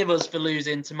can forgive us for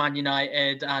losing to Man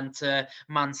United and to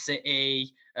Man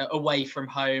City away from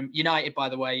home. United, by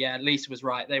the way, yeah, Lisa was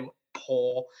right. They were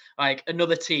poor. Like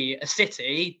another team, a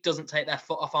City doesn't take their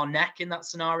foot off our neck in that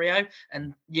scenario.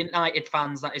 And United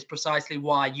fans, that is precisely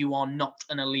why you are not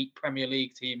an elite Premier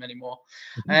League team anymore.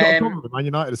 You've got a problem with Man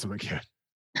United or something, Kieran?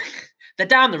 They're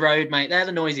down the road, mate. They're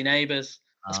the noisy neighbours.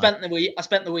 I spent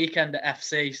the weekend at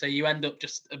FC, so you end up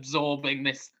just absorbing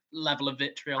this level of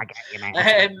vitriol. I get you, mate.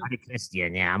 I'm a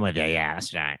Christian, yeah, I'm with you. Yeah,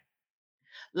 that's right.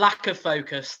 Lack of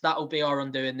focus. That'll be our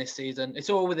undoing this season.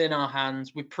 It's all within our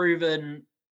hands. We've proven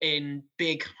in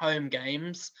big home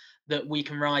games that we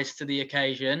can rise to the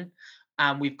occasion,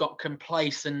 and we've got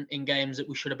complacent in games that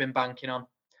we should have been banking on.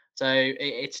 So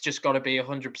it's just got to be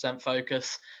 100%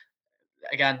 focus.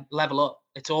 Again, level up.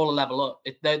 It's all a level up.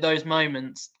 Those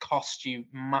moments cost you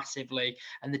massively.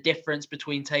 And the difference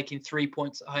between taking 3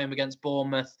 points at home against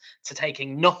Bournemouth to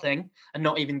taking nothing and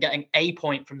not even getting a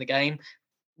point from the game,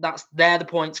 they're the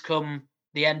points come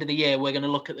the end of the year. We're going to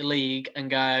look at the league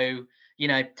and go,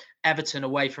 Everton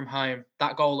away from home,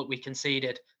 that goal that we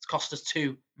conceded, it's cost us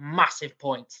 2 massive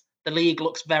points. The league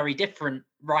looks very different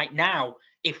right now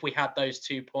if we had those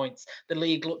 2 points. The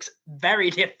league looks very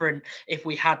different if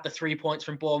we had the 3 points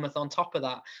from Bournemouth on top of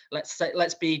that.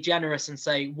 Let's be generous and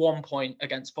say 1 point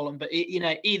against Fulham. But,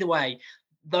 either way,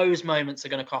 those moments are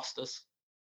going to cost us.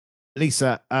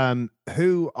 Lisa,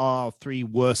 who are 3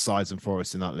 worst sides than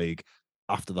Forest in that league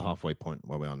after the halfway point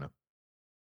where we are now?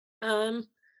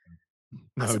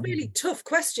 That's a really tough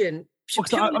question.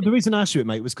 The reason I asked you it,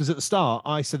 mate, was because at the start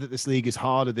I said that this league is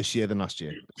harder this year than last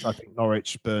year. So I think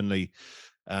Norwich, Burnley,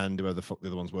 and whoever the fuck the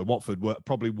other ones were, Watford were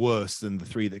probably worse than the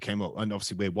 3 that came up. And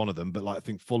obviously we're one of them, but I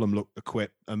think Fulham looked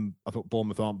equipped, and I thought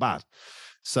Bournemouth aren't bad.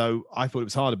 So I thought it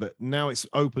was harder, but now it's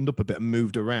opened up a bit and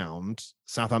moved around.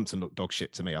 Southampton look dog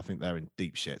shit to me. I think they're in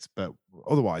deep shit. But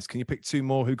otherwise, can you pick 2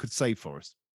 more who could save for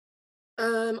us?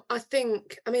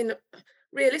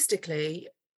 Realistically,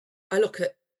 I look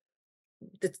at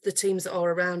the teams that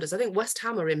are around us. I think West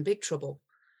Ham are in big trouble.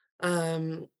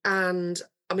 And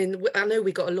I know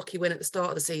we got a lucky win at the start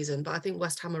of the season, but I think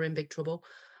West Ham are in big trouble.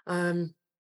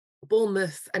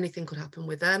 Bournemouth, anything could happen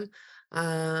with them.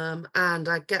 And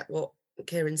I get what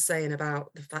Kieran's saying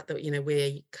about the fact that,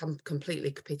 we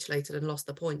completely capitulated and lost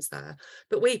the points there.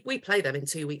 But we play them in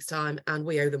 2 weeks' time and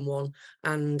we owe them 1.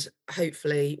 And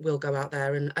hopefully we'll go out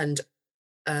there and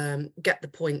get the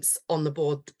points on the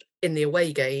board in the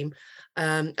away game.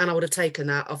 And I would have taken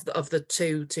that of the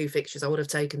two fixtures. I would have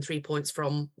taken 3 points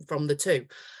from the 2.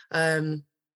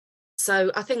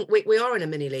 So I think we are in a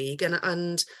mini league,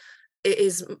 and it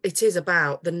is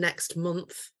about the next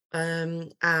month.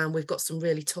 And we've got some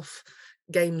really tough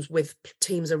games with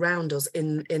teams around us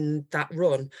in that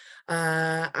run.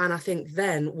 And I think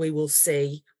then we will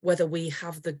see whether we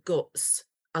have the guts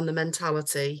and the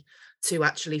mentality to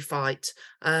actually fight.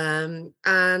 And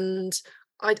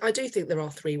I do think there are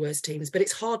 3 worst teams, but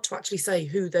it's hard to actually say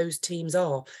who those teams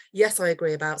are. Yes, I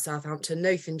agree about Southampton.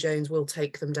 Nathan Jones will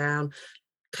take them down.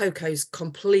 Coco's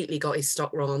completely got his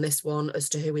stock wrong on this one as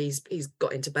to who he's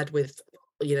got into bed with,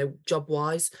 job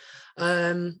wise.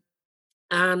 And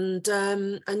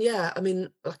yeah,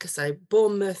 like I say,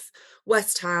 Bournemouth,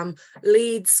 West Ham,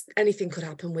 Leeds, anything could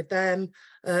happen with them.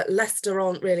 Leicester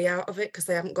aren't really out of it because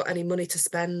they haven't got any money to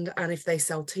spend. And if they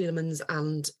sell Tielemans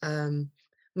and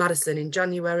Maddison in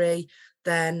January,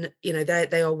 then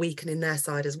they are weakening their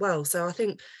side as well. So I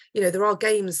think there are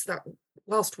games that,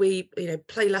 whilst we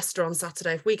play Leicester on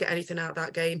Saturday, if we get anything out of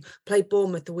that game, play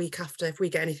Bournemouth the week after, if we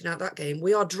get anything out of that game,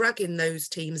 we are dragging those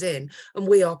teams in and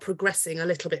we are progressing a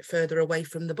little bit further away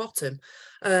from the bottom.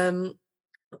 Then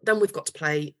we've got to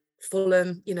play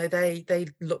Fulham. They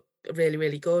look really,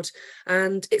 really good.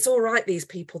 And it's all right, these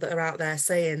people that are out there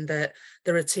saying that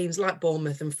there are teams like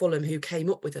Bournemouth and Fulham who came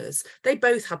up with us. They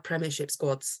both had Premiership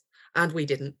squads and we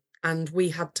didn't. And we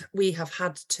have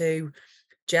had to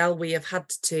gel. We have had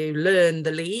to learn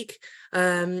the league.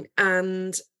 And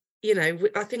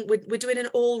I think we're doing an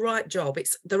all right job.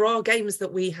 There are games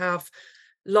that we have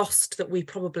lost that we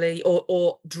probably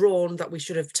or drawn that we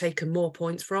should have taken more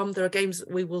points from. There are games that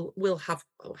we will have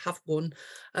won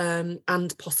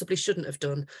and possibly shouldn't have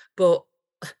done, but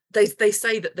they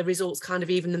say that the results kind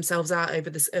of even themselves out over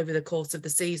the course of the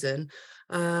season.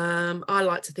 I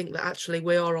like to think that actually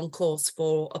we are on course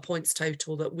for a points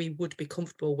total that we would be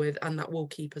comfortable with and that will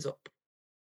keep us up.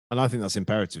 And I think that's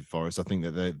imperative for us. I think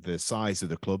that the size of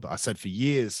the club, I said for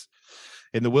years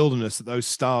in the wilderness that those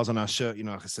stars on our shirt,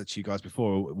 like I said to you guys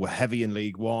before, were heavy in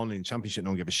League One, in Championship,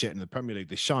 no one give a shit. In the Premier League,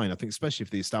 they shine. I think especially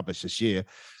if they establish this year,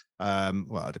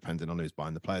 depending on who's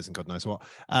buying the players and God knows what,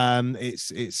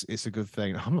 it's a good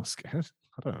thing. I'm not scared.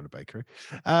 I don't own a bakery.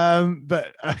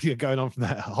 But going on from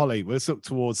that, Holly, let's look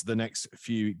towards the next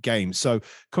few games. So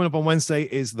coming up on Wednesday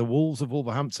is the Wolves of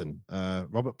Wolverhampton.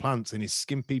 Robert Plant in his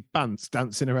skimpy pants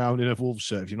dancing around in a Wolves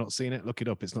shirt. If you've not seen it, look it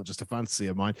up. It's not just a fantasy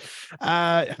of mine.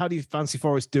 How do you fancy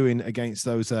Forest doing against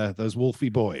those Wolfie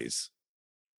boys?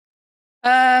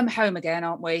 Home again,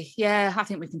 aren't we? Yeah, I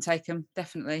think we can take them,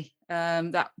 definitely.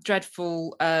 That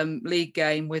dreadful league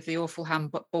game with the awful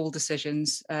handball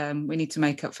decisions, we need to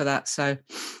make up for that. So,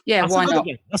 yeah, why not?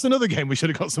 That's another game we should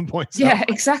have got some points. Yeah,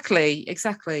 exactly.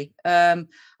 I'm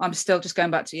still just going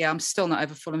back to, I'm still not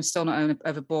over Fulham, still not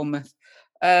over Bournemouth.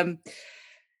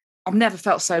 I've never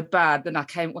felt so bad than I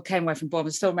came away from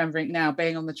Bournemouth. Still remembering it now,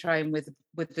 being on the train with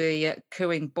the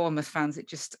cooing Bournemouth fans. It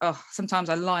just, sometimes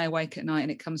I lie awake at night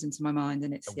and it comes into my mind,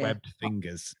 and it's The webbed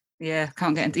fingers. Yeah,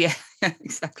 can't get into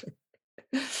exactly.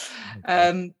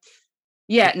 I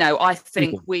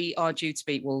think we are due to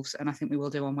beat Wolves, and I think we will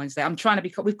do on Wednesday. I'm trying to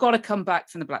be. We've got to come back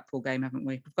from the Blackpool game, haven't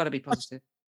we? We've got to be positive.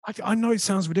 I know it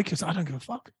sounds ridiculous. I don't give a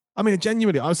fuck. I mean,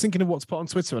 genuinely, I was thinking of what to put on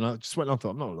Twitter, and I just went on.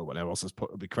 Thought, I'm not what anyone else has put.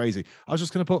 It'd be crazy. I was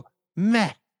just going to put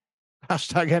meh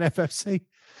hashtag NFFC.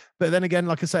 But then again,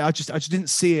 like I say, I just didn't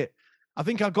see it. I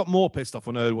think I got more pissed off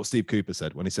when I heard what Steve Cooper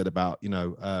said when he said about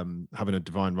having a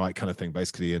divine right kind of thing,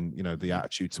 basically, and the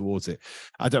attitude towards it.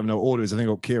 I don't know what order is. I think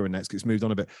I got Kieran next. It's moved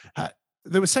on a bit.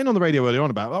 They were saying on the radio earlier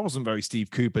on about that wasn't very Steve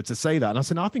Cooper to say that. And I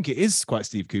said, no, I think it is quite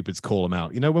Steve Cooper to call him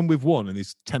out. When we've won and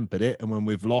he's tempered it, and when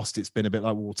we've lost, it's been a bit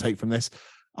like, well, we'll take from this.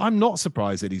 I'm not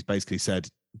surprised that he's basically said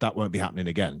that won't be happening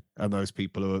again. And those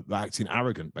people are acting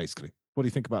arrogant, basically. What do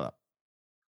you think about that?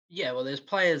 Yeah, well, there's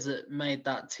players that made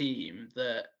that team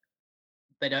that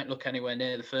they don't look anywhere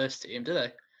near the first team, do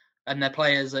they? And they're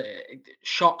players that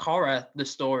shock horror, the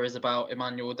stories about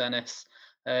Emmanuel Dennis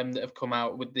that have come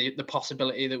out with the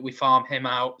possibility that we farm him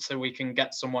out so we can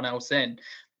get someone else in.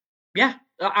 Yeah,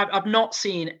 I've not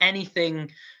seen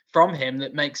anything from him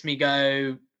that makes me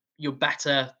go, you're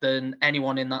better than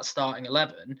anyone in that starting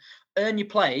 11. Earn your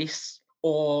place,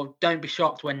 or don't be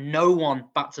shocked when no one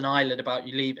bats an eyelid about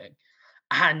you leaving.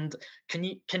 And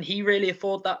can he really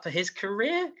afford that for his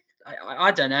career? I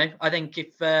don't know. I think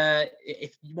if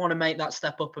you want to make that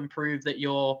step up and prove that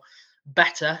you're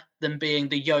better than being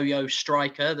the yo-yo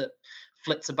striker that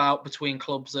flits about between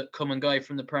clubs that come and go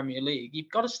from the Premier League,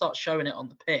 you've got to start showing it on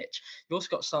the pitch. You also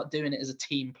got to start doing it as a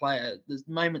team player. There's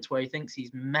moments where he thinks he's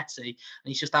Messi and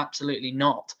he's just absolutely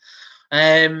not.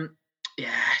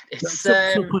 It's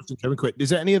question, very quick. Is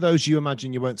there any of those you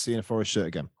imagine you won't see in a Forest shirt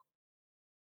again?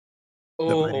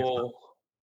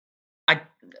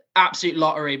 Absolute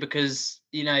lottery, because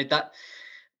that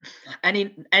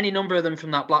any number of them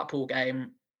from that Blackpool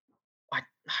game,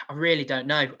 I really don't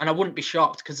know, and I wouldn't be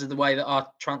shocked because of the way that our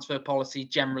transfer policy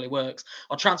generally works.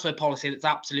 Our transfer policy that's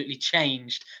absolutely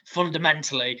changed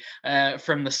fundamentally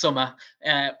from the summer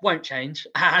won't change,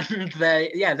 and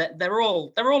they're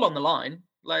all on the line.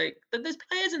 Like, there's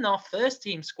players in our first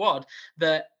team squad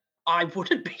that I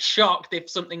wouldn't be shocked if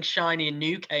something shiny and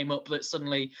new came up that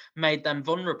suddenly made them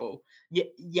vulnerable.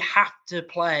 You have to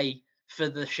play for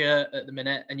the shirt at the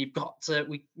minute, and you've got to.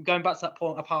 Going back to that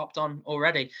point I've harped on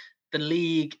already. The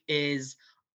league is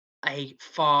a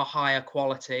far higher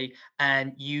quality,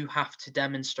 and you have to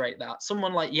demonstrate that.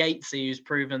 Someone like Yatesy, who's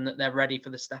proven that they're ready for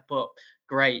the step up,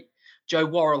 great. Joe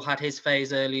Worrell had his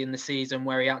phase early in the season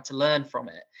where he had to learn from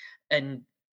it, and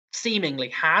seemingly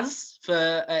has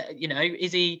for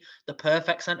is he the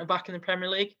perfect centre back in the Premier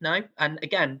League? No. And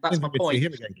again, that's my point. See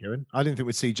him again, Kieran. I didn't think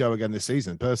we'd see Joe again this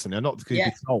season, personally. I'm not because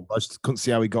he's old. I just couldn't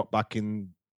see how he got back in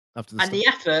after the. And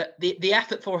the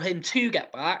effort for him to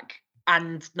get back,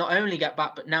 and not only get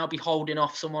back, but now be holding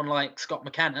off someone like Scott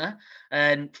McKenna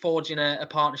and forging a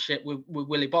partnership with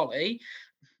Willy Bolly.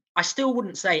 I still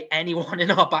wouldn't say anyone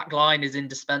in our back line is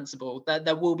indispensable.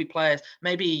 There will be players.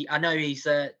 Maybe, I know he's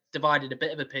divided a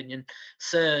bit of opinion.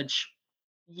 Serge,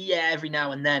 every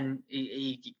now and then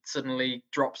he suddenly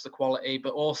drops the quality,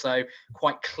 but also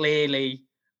quite clearly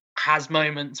has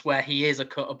moments where he is a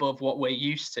cut above what we're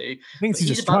used to. I think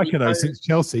he's a striker though since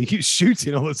Chelsea. He keeps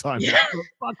shooting all the time. Yeah.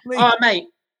 Oh, mate,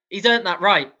 he's earned that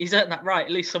right.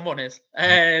 At least someone is.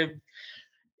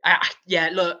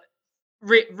 Look.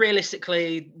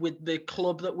 Realistically, with the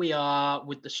club that we are,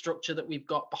 with the structure that we've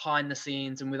got behind the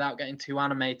scenes, and without getting too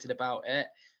animated about it,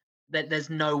 there's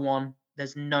no one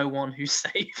who's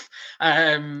safe.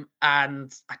 And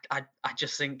I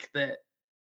just think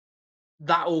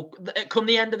that'll come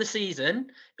the end of the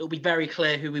season, it'll be very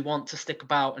clear who we want to stick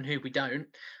about and who we don't.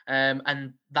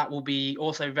 And that will be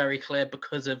also very clear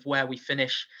because of where we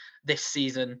finish this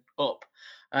season up.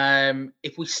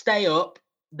 If we stay up,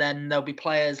 then there'll be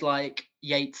players like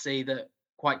Yatesy that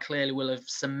quite clearly will have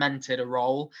cemented a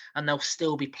role, and there'll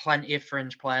still be plenty of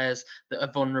fringe players that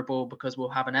are vulnerable because we'll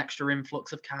have an extra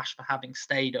influx of cash for having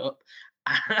stayed up.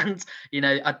 And,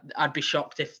 I'd be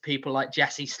shocked if people like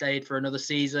Jesse stayed for another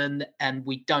season and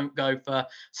we don't go for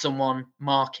someone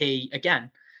marquee again.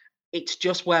 It's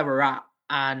just where we're at,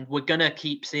 and we're going to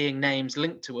keep seeing names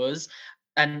linked to us.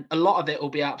 And a lot of it will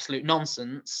be absolute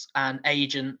nonsense and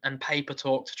agent and paper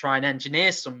talk to try and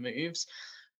engineer some moves.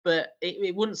 But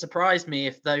it wouldn't surprise me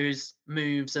if those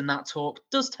moves and that talk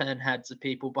does turn heads of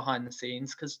people behind the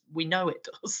scenes, because we know it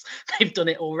does. They've done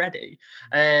it already.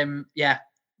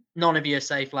 none of you are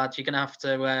safe, lads. You're gonna have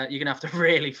to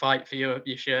really fight for your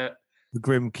shirt. The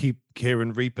grim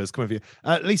Kieran Reapers come over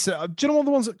here. Lisa, do you know one of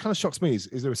the ones that kind of shocks me is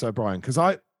Lewis O'Brien? Because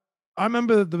I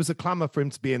remember there was a clamour for him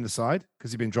to be in the side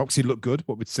because he'd been dropped. 'Cause he looked good,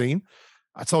 what we'd seen.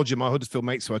 I told you my Huddersfield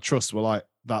mates who I trust were like,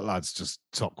 that lad's just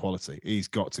top quality. He's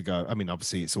got to go. I mean,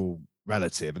 obviously it's all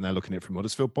relative and they're looking at it from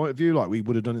Huddersfield point of view, like we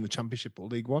would have done in the Championship or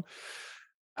League One.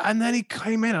 And then he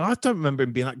came in and I don't remember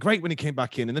him being that great when he came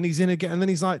back in, and then he's in again. And then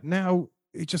he's like, now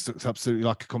he just looks absolutely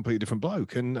like a completely different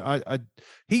bloke. And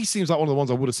he seems like one of the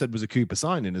ones I would have said was a Cooper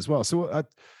signing as well. So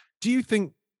do you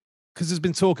think, because there's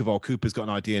been talk of, Cooper's got an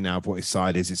idea now of what his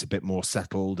side is. It's a bit more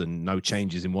settled and no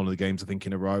changes in one of the games, I think,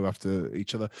 in a row after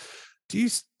each other.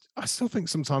 I still think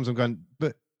sometimes I'm going,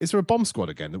 but is there a bomb squad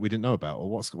again that we didn't know about, or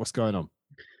what's going on?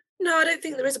 No, I don't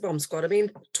think there is a bomb squad. I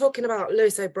mean, talking about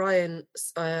Lewis O'Brien,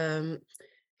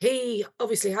 he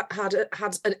obviously had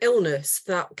an illness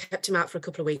that kept him out for a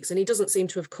couple of weeks, and he doesn't seem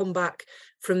to have come back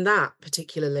from that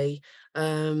particularly.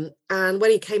 And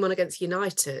when he came on against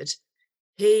United,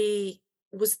 he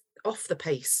was off the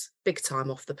pace, big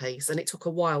time off the pace, and it took a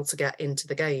while to get into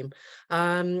the game.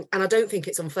 And I don't think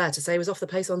it's unfair to say he was off the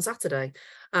pace on Saturday.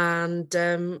 And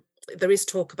there is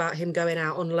talk about him going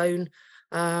out on loan,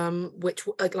 which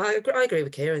I agree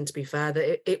with Kieran, to be fair,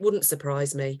 that it wouldn't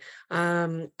surprise me.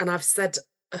 And I've said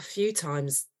a few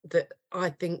times that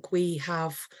I think we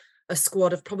have a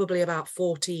squad of probably about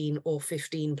 14 or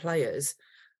 15 players,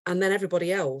 and then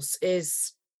everybody else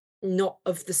is not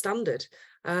of the standard.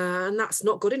 And that's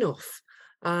not good enough.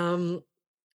 And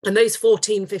those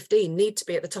 14, 15 need to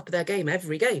be at the top of their game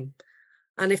every game.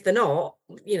 And if they're not,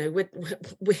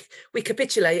 we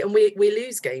capitulate and we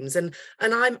lose games. And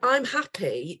I'm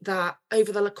happy that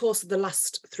over the course of the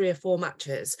last 3 or 4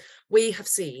 matches, we have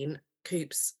seen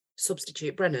Coops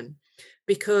substitute Brennan,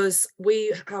 because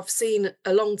we have seen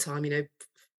a long time,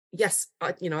 yes,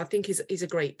 I think he's a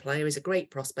great player, he's a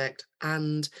great prospect,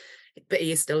 but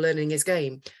he is still learning his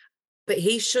game. But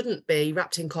he shouldn't be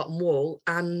wrapped in cotton wool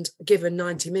and given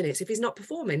 90 minutes if he's not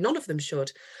performing. None of them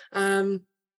should.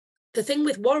 The thing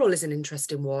with Worrell is an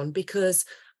interesting one, because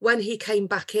when he came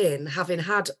back in, having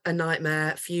had a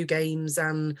nightmare few games,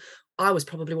 and I was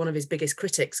probably one of his biggest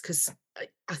critics, because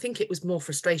I think it was more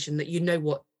frustration that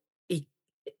what he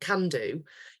can do.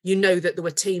 That there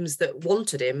were teams that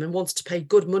wanted him and wanted to pay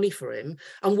good money for him.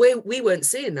 And we weren't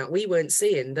seeing that. We weren't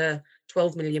seeing the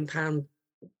 £12 million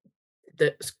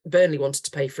that Burnley wanted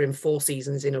to pay for him 4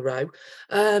 seasons in a row.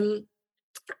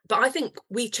 But I think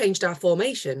we changed our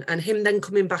formation, and him then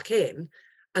coming back in,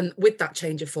 and with that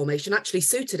change of formation, actually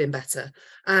suited him better.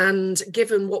 And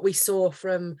given what we saw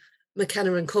from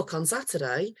McKenna and Cook on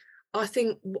Saturday, I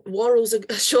think Worrell's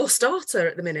a sure starter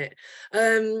at the minute.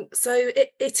 So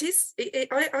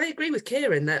I agree with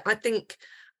Kieran that I think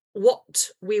what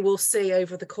we will see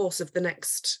over the course of the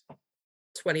next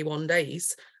 21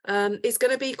 days is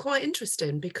going to be quite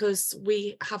interesting, because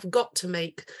we have got to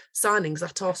make signings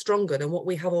that are stronger than what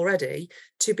we have already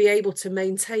to be able to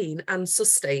maintain and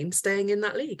sustain staying in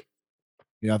that league.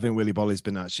 Yeah, I think Willy Bolly's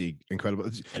been actually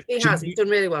incredible. He's done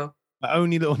really well. The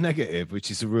only little negative, which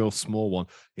is a real small one,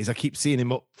 is I keep seeing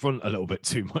him up front a little bit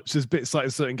too much. There's bits like in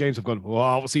certain games I've gone,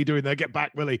 wow, what's he doing there? Get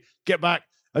back, Willy, get back.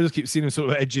 I just keep seeing him sort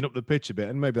of edging up the pitch a bit,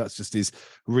 and maybe that's just his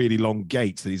really long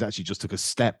gait that he's actually just took a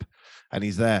step and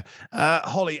he's there.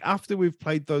 Holly, after we've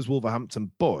played those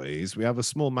Wolverhampton boys, we have a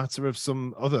small matter of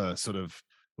some other sort of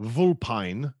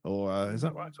vulpine, or is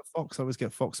that right? A fox? I always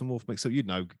get fox and wolf mixed up.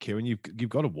 Kieran, you've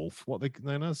got a wolf. What they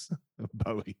known as?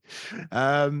 Bowie.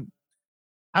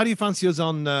 How do you fancy us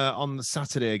on the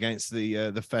Saturday against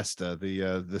the Festa,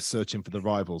 the searching for the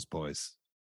rivals boys?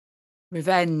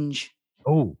 Revenge.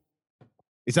 Oh.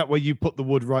 Is that where you put the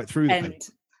wood right through the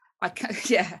paint? I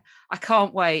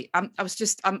can't wait.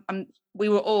 We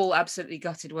were all absolutely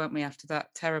gutted, weren't we, after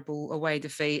that terrible away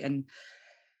defeat? And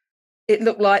it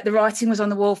looked like the writing was on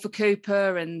the wall for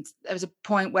Cooper. And there was a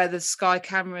point where the Sky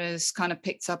cameras kind of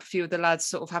picked up a few of the lads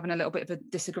sort of having a little bit of a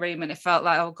disagreement. It felt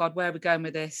like, oh God, where are we going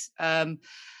with this?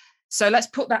 So let's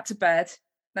put that to bed.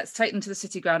 Let's take them to the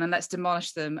City Ground and let's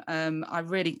demolish them. I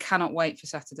really cannot wait for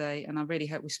Saturday, and I really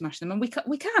hope we smash them. And we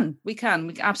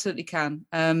absolutely can.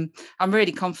 I'm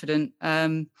really confident.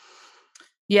 Another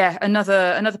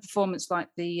performance like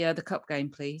the cup game,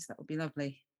 please. That would be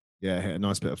lovely. Yeah, hit a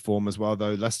nice bit of form as well,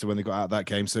 though. Leicester, when they got out of that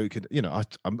game, so it could,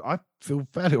 I feel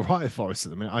fairly all right at Forest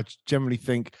at the minute. I generally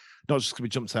think not just because we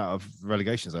jumped out of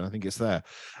relegation zone, I think it's there.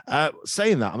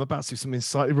 Saying that, I'm about to do something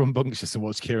slightly rambunctious and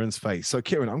watch Kieran's face. So,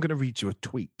 Kieran, I'm going to read you a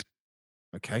tweet,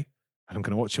 okay? And I'm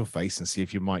going to watch your face and see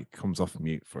if your mic comes off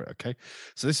mute for it, okay?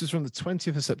 So this is from the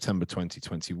 20th of September,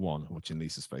 2021. I'm watching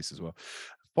Lisa's face as well.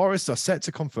 Forest are set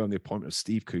to confirm the appointment of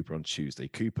Steve Cooper on Tuesday.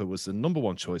 Cooper was the number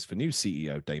one choice for new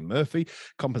CEO Dane Murphy.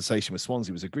 Compensation with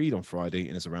Swansea was agreed on Friday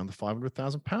and is around the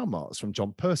 £500,000 mark. That's from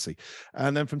John Percy.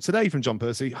 And then from today, from John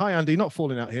Percy, hi Andy, not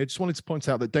falling out here. Just wanted to point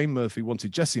out that Dane Murphy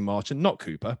wanted Jesse March and not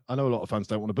Cooper. I know a lot of fans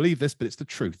don't want to believe this, but it's the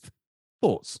truth.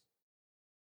 Thoughts?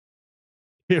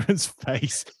 Kieran's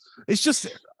face. It's just...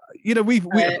 I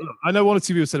know one or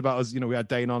two people said about us, we had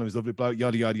Dane on, he was a lovely bloke,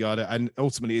 yada, yada, yada. And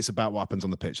ultimately, it's about what happens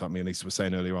on the pitch, like me and Lisa were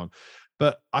saying earlier on.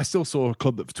 But I still saw a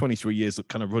club that for 23 years looked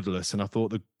kind of rudderless. And I thought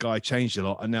the guy changed a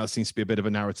lot. And now it seems to be a bit of a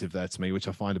narrative there to me, which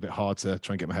I find a bit hard to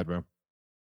try and get my head around.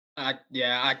 I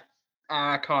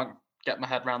can't get my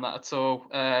head around that at all.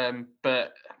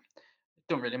 But it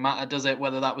don't really matter, does it,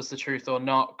 whether that was the truth or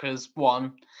not? Because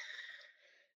one,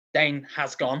 Dane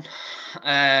has gone.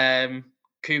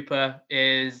 Cooper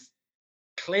is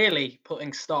clearly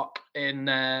putting stock in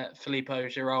Filippo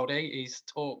Giraldi. He's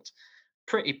talked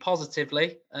pretty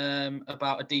positively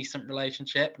about a decent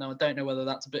relationship. Now, I don't know whether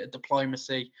that's a bit of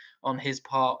diplomacy on his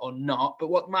part or not,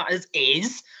 but what matters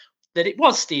is that it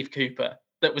was Steve Cooper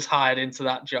that was hired into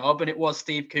that job, and it was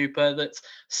Steve Cooper that's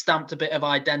stamped a bit of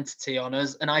identity on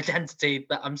us, an identity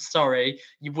that I'm sorry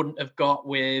you wouldn't have got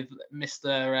with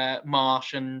Mr.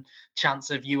 Marsh and chance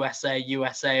of USA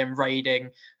and raiding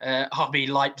RB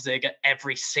Leipzig at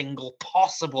every single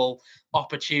possible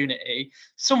opportunity.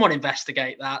 Someone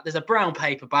investigate that. There's a brown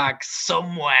paper bag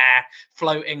somewhere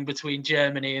floating between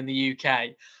Germany and the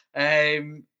UK. I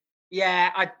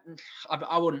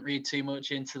wouldn't read too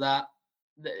much into that.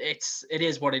 It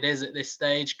is what it is at this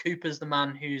stage. Cooper's the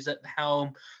man who's at the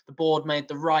helm. The board made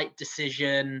the right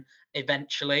decision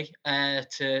eventually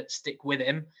to stick with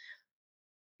him.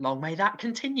 Long may that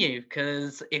continue,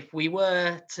 because if we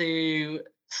were to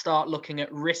start looking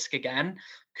at risk again,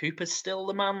 Cooper's still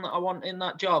the man that I want in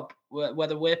that job.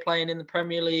 Whether we're playing in the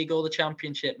Premier League or the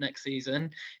Championship next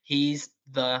season, he's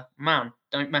the man.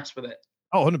 Don't mess with it.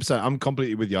 Oh, 100%. I'm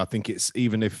completely with you. I think it's,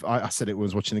 even if I said it when I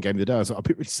was watching the game the other day, I was like, I'd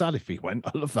be really sad if he went.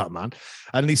 I love that man.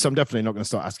 And at least I'm definitely not going to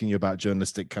start asking you about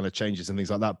journalistic kind of changes and things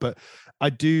like that. But I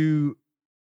do,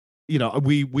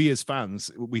 we as fans,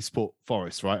 we support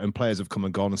Forest, right? And players have come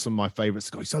and gone. And some of my favourites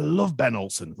go, I love Ben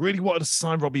Olsen. Really wanted to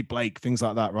sign Robbie Blake, things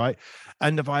like that, right?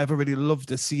 And have I ever really loved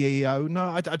a CEO? No,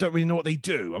 I don't really know what they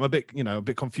do. I'm a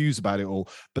bit confused about it all.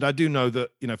 But I do know that,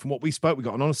 from what we spoke, we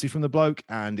got an honesty from the bloke,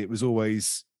 and it was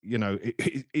always...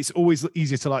 it's always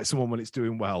easier to like someone when it's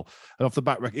doing well. And off the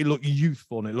back record, it looked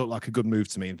youthful and it looked like a good move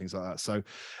to me and things like that. So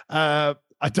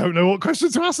I don't know what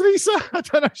question to ask Lisa. I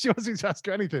don't know if she wants me to ask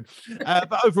her anything.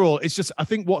 But overall, it's just, I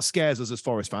think what scares us as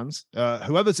Forest fans,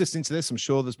 whoever's listening to this, I'm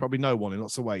sure there's probably no one in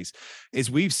lots of ways,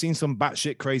 is we've seen some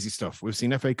batshit crazy stuff. We've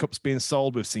seen FA Cups being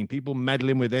sold. We've seen people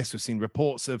meddling with this. We've seen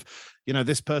reports of,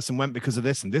 this person went because of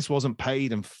this and this wasn't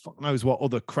paid and fuck knows what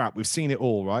other crap. We've seen it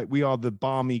all, right? We are the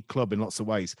balmy club in lots of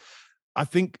ways. I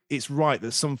think it's right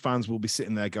that some fans will be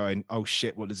sitting there going, oh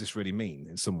shit, what does this really mean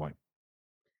in some way?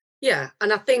 Yeah,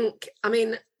 and I think,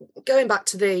 going back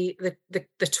to the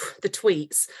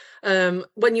tweets,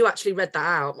 when you actually read that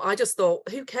out, I just thought,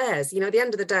 who cares? At the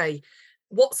end of the day,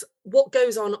 what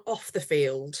goes on off the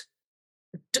field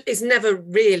is never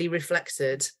really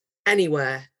reflected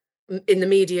anywhere in the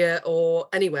media or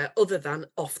anywhere other than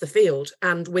off the field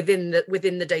and within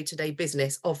the day-to-day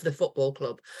business of the football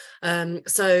club.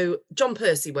 So John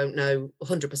Percy won't know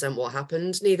 100% what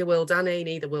happened, neither will Danny,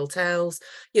 neither will Tails.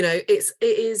 It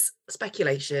is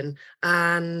speculation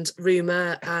and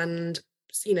rumour, and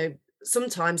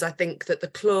sometimes I think that the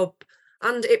club,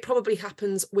 and it probably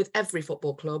happens with every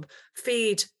football club,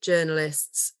 feed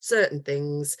journalists certain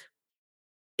things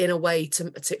in a way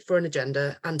for an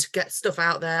agenda and to get stuff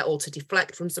out there or to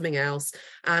deflect from something else.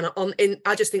 And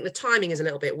I just think the timing is a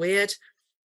little bit weird.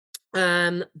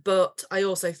 But I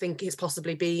also think it's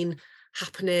possibly been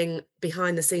happening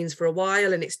behind the scenes for a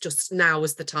while, and it's just now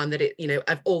is the time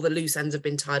that all the loose ends have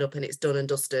been tied up and it's done and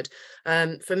dusted.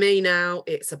 For me now,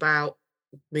 it's about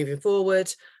moving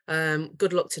forward.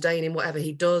 Good luck to Dane in whatever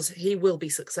he does. He will be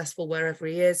successful wherever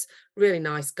he is. Really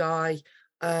nice guy.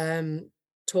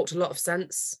 Talked a lot of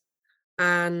sense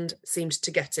and seemed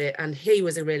to get it, and he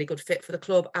was a really good fit for the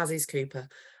club, as is Cooper.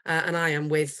 And I am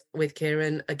with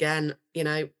Kieran again.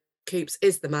 Coops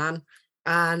is the man,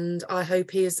 and I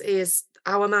hope he is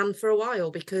our man for a while,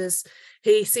 because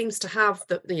he seems to have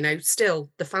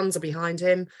still the fans are behind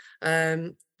him.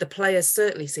 The players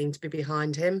certainly seem to be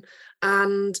behind him,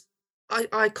 and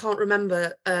I can't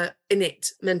remember in it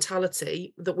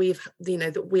mentality that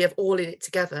that we have all in it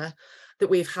together, that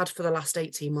we've had for the last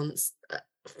 18 months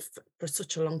for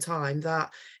such a long time,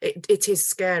 that it is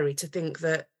scary to think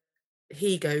that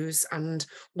he goes and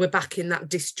we're back in that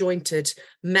disjointed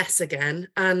mess again,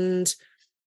 and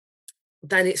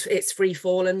then it's free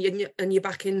fall, and you're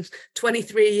back in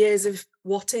 23 years of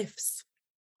what ifs.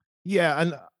 Yeah,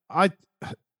 and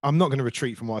I'm not going to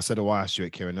retreat from what I said or I asked you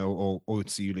it, Kieran, or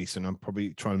to you, Lisa, and I'm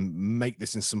probably trying to make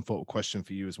this in some sort of question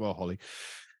for you as well, Holly.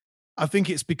 I think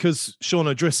it's because Sean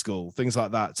O'Driscoll, things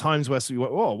like that, times where we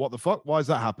went, oh, what the fuck? Why has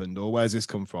that happened? Or where's this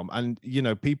come from? And, you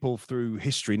know, people through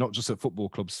history, not just at football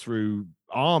clubs, through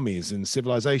armies and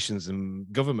civilizations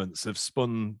and governments have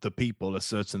spun the people a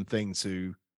certain thing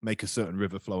to make a certain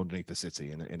river flow underneath the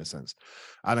city, in a sense.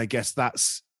 And I guess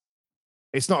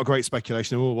it's not a great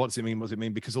speculation. Oh, what does it mean? What does it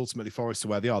mean? Because ultimately Forest are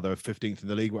where they are. They're 15th in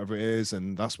the league, whatever it is.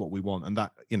 And that's what we want. And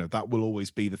that, you know, that will always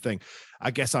be the thing.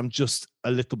 I guess I'm just a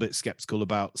little bit skeptical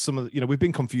about some of the, you know, we've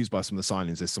been confused by some of the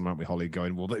signings this summer, aren't we, Holly?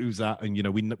 Going, well, who's that? And, you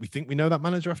know, we think we know that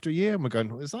manager after a year. And we're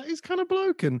going, is that his kind of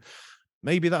bloke? And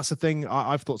maybe that's the thing.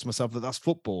 I've thought to myself that that's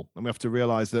football. And we have to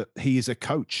realize that he is a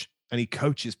coach. And he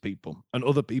coaches people, and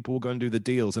other people will go and do the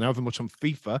deals. And however much on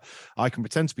FIFA, I can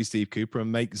pretend to be Steve Cooper and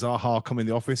make Zaha come in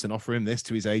the office and offer him this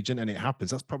to his agent, and it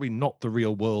happens. That's probably not the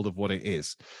real world of what it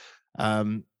is.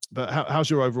 But how's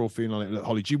your overall feeling on it,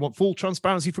 Holly? Do you want full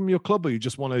transparency from your club, or you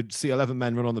just want to see 11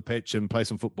 men run on the pitch and play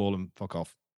some football and fuck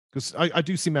off? Because I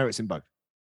do see merits in both.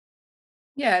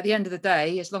 Yeah, at the end of the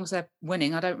day, as long as they're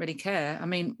winning, I don't really care. I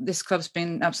mean, this club's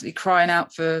been absolutely crying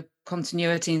out for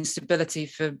continuity and stability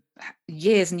for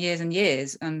years and years and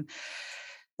years. And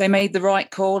they made the right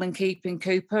call in keeping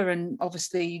Cooper, and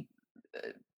obviously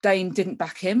Dane didn't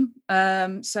back him.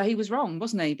 So he was wrong,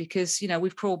 wasn't he? Because, you know,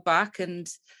 we've crawled back, and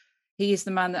he is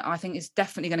the man that I think is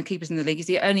definitely going to keep us in the league. He's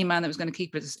the only man that was going to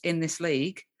keep us in this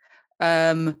league.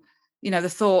 You know, the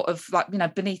thought of, like, you know,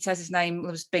 Benitez's name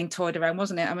was being toyed around,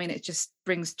 wasn't it? I mean, it just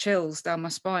brings chills down my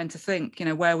spine to think, you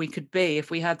know, where we could be if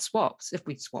we had swapped, if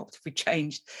we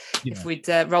changed, if we'd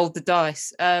rolled the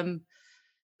dice.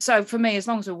 So for me, as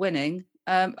long as we're winning,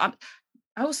 I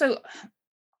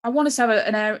want us to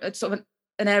have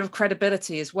an air of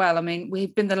credibility as well. I mean,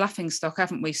 we've been the laughing stock,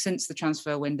 haven't we, since the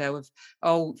transfer window of,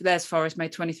 oh, there's Forest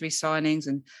made 23 signings,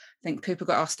 and I think Cooper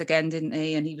got asked again, didn't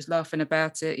he? And he was laughing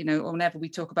about it. You know, whenever we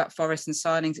talk about Forest and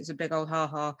signings, it's a big old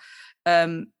ha-ha.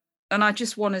 And I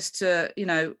just want us to, you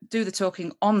know, do the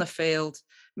talking on the field,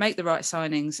 make the right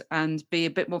signings, and be a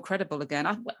bit more credible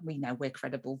again. We know we're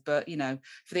credible, but, you know,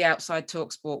 for the outside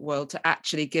TalkSport world to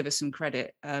actually give us some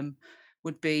credit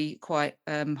would be quite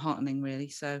heartening, really.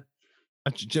 So,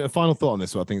 a final thought on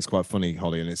this, what I think is quite funny,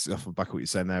 Holly, and it's off the back of what you're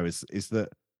saying there, is that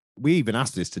we even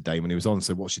asked this today when he was on.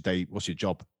 So, what's your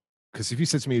job? Because if you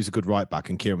said to me he was a good right back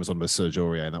and Kieran was on with Serge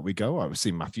Aurier, and that we go, oh, we've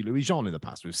seen Matthew Louis-Jean in the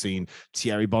past, we've seen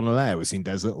Thierry Bonnellaire, we've seen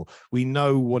Des Little. We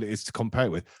know what it is to compare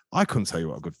it with. I couldn't tell you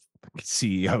what a good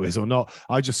CEO is or not.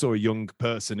 I just saw a young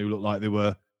person who looked like they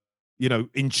were, you know,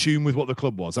 in tune with what the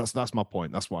club was. That's my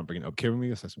point. That's why I'm bringing it up. Kieran,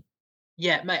 your assessment?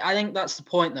 Yeah, mate, I think that's the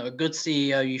point, though. A good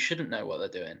CEO, you shouldn't know what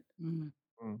they're doing.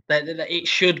 It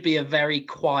should be a very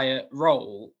quiet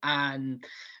role, and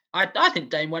I think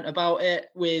Dane went about it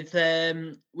with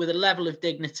a level of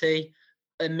dignity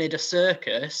amid a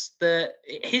circus that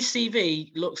his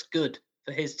CV looks good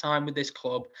for his time with this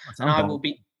club. And I will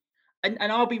be, and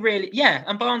I'll be really, yeah,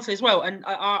 and Barnsley as well. And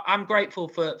I'm grateful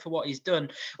for what he's done.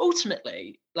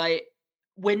 Ultimately, like,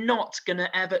 we're not going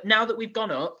to ever, now that we've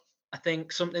gone up, I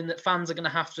think something that fans are going to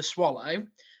have to swallow,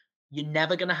 you're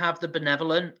never going to have the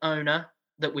benevolent owner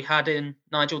that we had in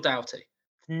Nigel Doughty.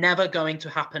 Never going to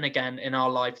happen again in our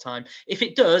lifetime. If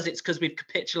it does, it's because we've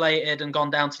capitulated and gone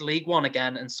down to League One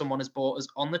again, and someone has bought us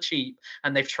on the cheap,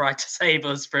 and they've tried to save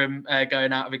us from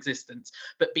going out of existence.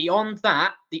 But beyond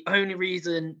that, the only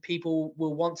reason people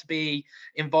will want to be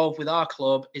involved with our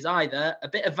club is either a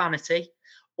bit of vanity,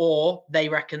 or they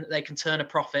reckon that they can turn a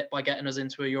profit by getting us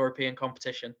into a European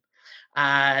competition.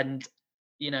 And,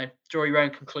 you know, draw your own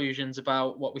conclusions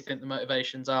about what we think the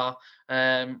motivations are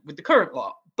with the current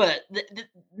lot. But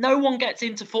no one gets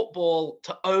into football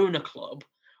to own a club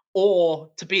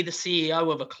or to be the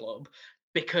CEO of a club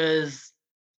because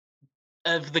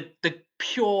of the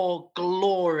pure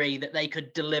glory that they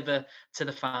could deliver to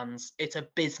the fans. It's a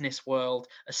business world,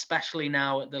 especially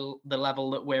now at the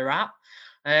level that we're at.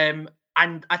 And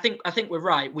I think we're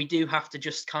right. We do have to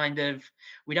just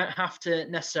we don't have to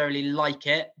necessarily like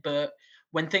it, but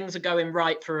when things are going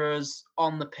right for us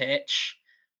on the pitch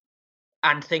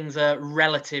and things are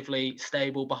relatively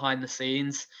stable behind the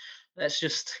scenes, let's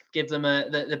just give them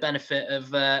the benefit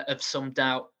of some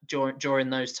doubt during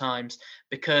those times,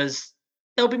 because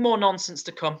there'll be more nonsense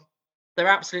to come. There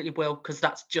absolutely will, because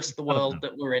that's just the world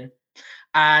that we're in.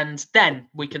 And then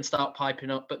we can start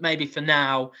piping up. But maybe for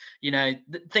now,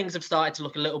 things have started to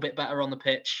look a little bit better on the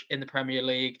pitch in the Premier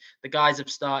League. The guys have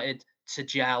started to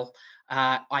gel.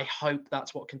 I hope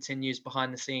that's what continues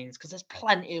behind the scenes, because there's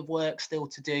plenty of work still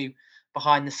to do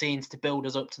behind the scenes to build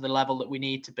us up to the level that we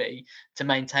need to be to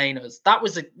maintain us. That's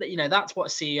what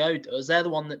a CEO does. They're the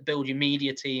one that build your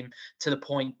media team to the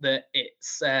point that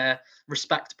it's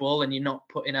respectable and you're not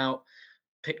putting out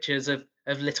pictures of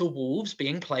little wolves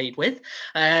being played with,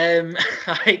 and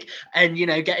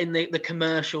getting the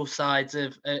commercial sides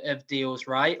of deals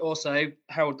right. Also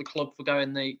herald the club for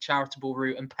going the charitable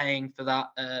route and paying for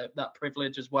that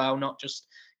privilege as well, not just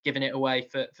giving it away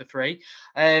for free.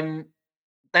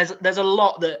 There's a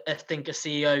lot that I think a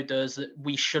CEO does that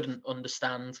we shouldn't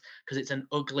understand, because it's an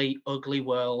ugly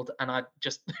world, and I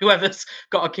just whoever's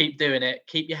got to keep doing it,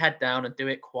 keep your head down and do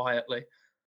it quietly.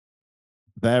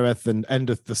 Thereth and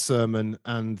endeth the sermon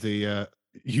and the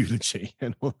eulogy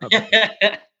and all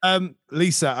that.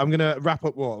 Lisa, I'm going to wrap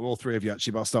up all three of you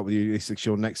actually, but I'll start with you, Lisa, because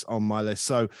you're next on my list.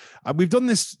 So we've done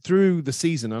this through the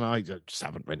season, and I just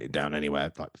haven't written it down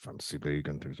anywhere, like the Fantasy League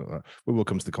and things like that. We will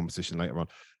come to the competition later on.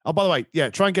 Oh, by the way,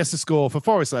 yeah, try and guess the score for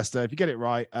Forest Leicester. If you get it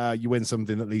right, you win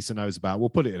something that Lisa knows about.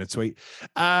 We'll put it in a tweet.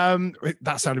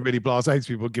 That sounded really blasé to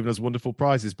people giving us wonderful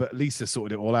prizes, but Lisa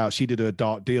sorted it all out. She did her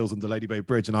dark deals under Lady Bay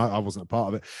Bridge, and I wasn't a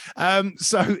part of it.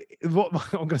 So what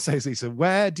I'm going to say is, Lisa,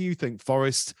 where do you think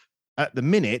Forest, at the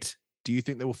minute, do you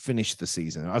think they will finish the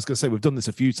season? I was going to say, we've done this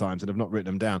a few times and I've not written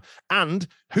them down. And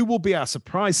who will be our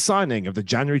surprise signing of the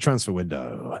January transfer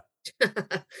window?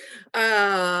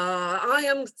 I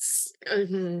am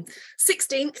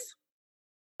 16th.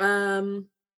 Don't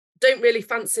really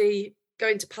fancy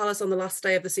going to Palace on the last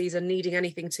day of the season, needing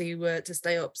anything to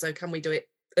stay up. So can we do it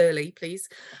early, please?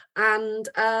 And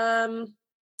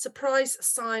surprise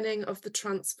signing of the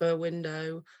transfer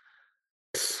window.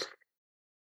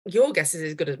 Your guess is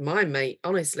as good as mine, mate.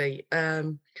 Honestly,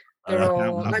 I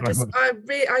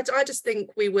just think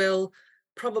we will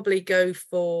probably go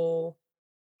for.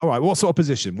 All right, what sort of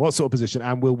position?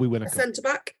 And will we win a centre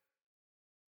back?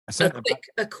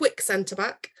 A quick centre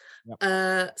back.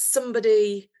 Yep.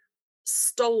 Somebody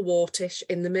stalwartish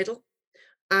in the middle,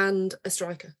 and a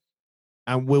striker.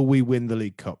 And will we win the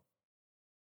League Cup?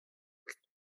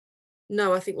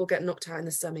 No, I think we'll get knocked out in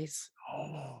the semis.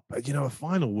 Oh, but a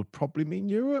final would probably mean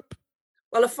Europe.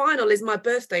 Well, a final is my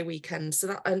birthday weekend,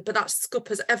 so but that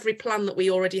scuppers every plan that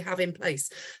we already have in place.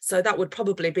 So that would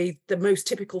probably be the most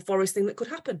typical Forest thing that could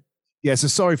happen. Yeah, so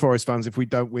sorry, Forest fans, if we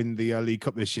don't win the League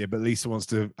Cup this year, but Lisa wants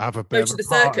to have a bit of the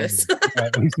circus.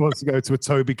 Lisa wants to go to a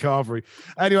Toby Carvery.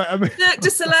 Anyway, Cirque du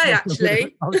Soleil,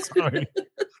 actually. I'm sorry.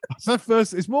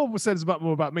 It's more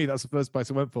about me. That's the first place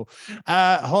I went for.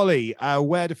 Holly,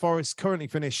 where do Forest currently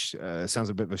finish? Sounds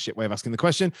a bit of a shit way of asking the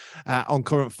question. On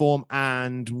current form,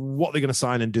 and what they're going to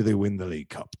sign, and do they win the League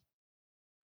Cup?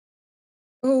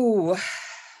 Oh.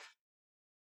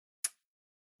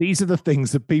 These are the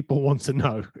things that people want to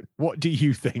know. What do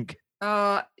you think?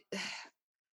 This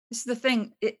is the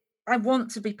thing. I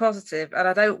want to be positive, and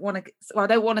I don't want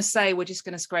to say we're just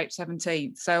going to scrape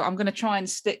 17th. So I'm going to try and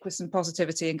stick with some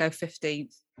positivity and go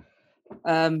 15th.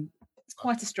 It's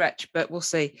quite a stretch, but we'll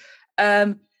see.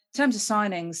 In terms of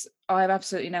signings, I have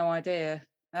absolutely no idea.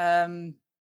 I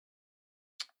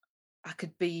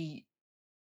could be.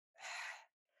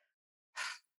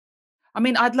 I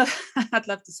mean, I'd love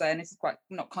to say, and this is quite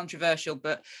not controversial,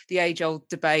 but the age-old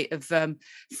debate of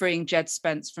freeing Jed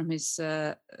Spence from his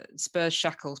Spurs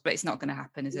shackles, but it's not going to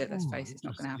happen, is it? Let's face it, it's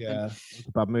not going to happen. Yeah, it's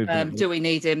a bad move. Do we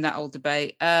need him? That old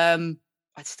debate. I'd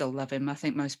still love him. I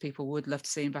think most people would love to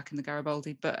see him back in the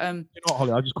Garibaldi. But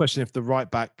Holly, I just question if the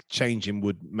right back changing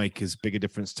would make as big a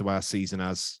difference to our season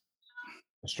as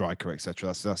a striker,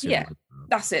 etc.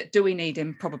 That's it. Do we need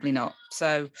him? Probably not.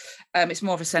 So it's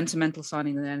more of a sentimental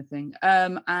signing than anything.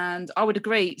 And I would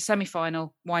agree,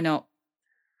 semi-final. Why not?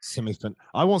 Semi-final.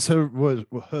 I once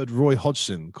heard Roy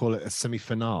Hodgson call it a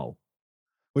semi-finale,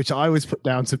 which I always put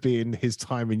down to being his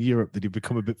time in Europe, that he'd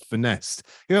become a bit finessed.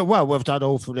 Well, we've done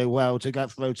awfully well to get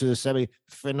through to the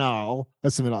semi-finale, or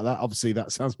something like that. Obviously,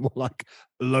 that sounds more like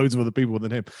loads of other people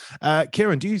than him.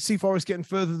 Kieran, do you see Forest getting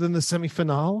further than the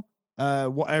semi-finale?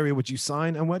 What area would you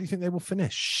sign, and where do you think they will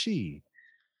finish?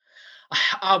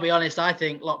 I'll be honest, I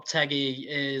think Lopetegui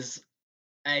is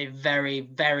a very,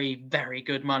 very, very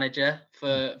good manager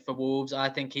for Wolves. I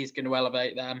think he's going to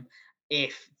elevate them.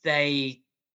 If they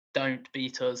don't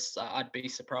beat us, I'd be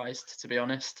surprised, to be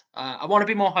honest. I want to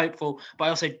be more hopeful, but I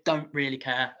also don't really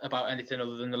care about anything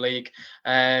other than the league.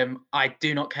 I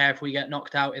do not care if we get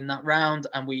knocked out in that round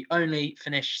and we only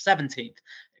finish 17th.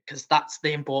 Because that's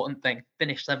the important thing.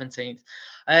 Finish 17th.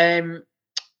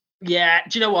 Yeah,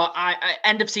 do you know what? I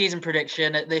end of season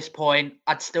prediction at this point,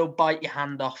 I'd still bite your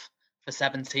hand off for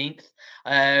 17th.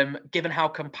 Given how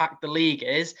compact the league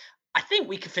is, I think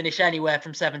we could finish anywhere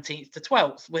from 17th to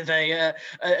 12th with a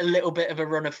little bit of a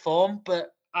run of form,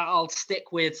 but I'll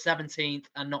stick with 17th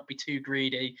and not be too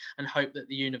greedy and hope that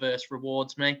the universe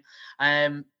rewards me.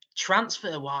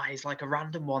 Transfer wise, like a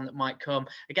random one that might come.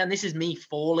 Again, this is me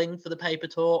falling for the paper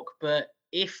talk, but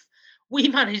if we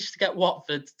managed to get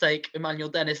Watford to take Emmanuel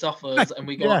Dennis off us and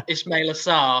we got Ismail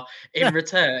Assar in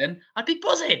return, I'd be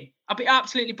buzzing. I'd be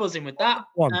absolutely buzzing with that.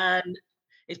 And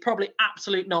it's probably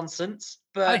absolute nonsense.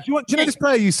 But do you know this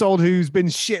player you sold who's been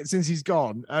shit since he's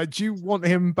gone? Do you want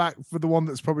him back for the one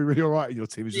that's probably really all right in your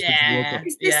team?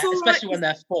 Especially when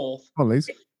they're fourth. Come on, Liz.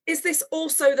 Is this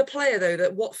also the player, though,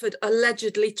 that Watford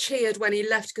allegedly cheered when he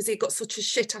left because he got such a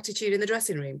shit attitude in the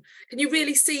dressing room? Can you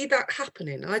really see that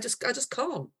happening? I just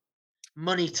can't.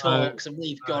 Money talks, and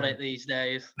we've got it these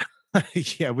days.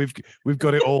 Yeah, we've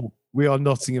got it all. We are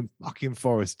Nottingham fucking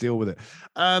Forest. Deal with it.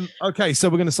 Okay, so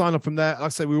we're going to sign up from there. Like I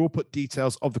say, we will put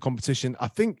details of the competition. I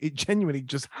think it genuinely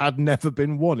just had never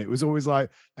been won. It was always like,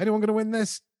 anyone going to win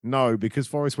this? No, because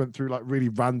Forest went through like really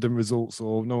random results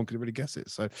or no one could really guess it.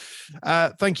 So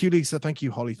thank you, Lisa. Thank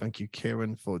you, Holly. Thank you,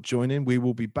 Kieran, for joining. We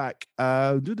will be back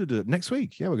next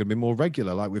week. Yeah, we're going to be more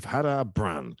regular. Like we've had our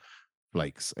Bran,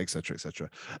 Blakes, etc., etc.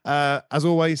 As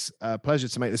always, pleasure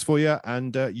to make this for you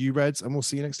and you Reds, and we'll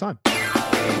see you next time.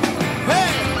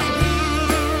 Hey!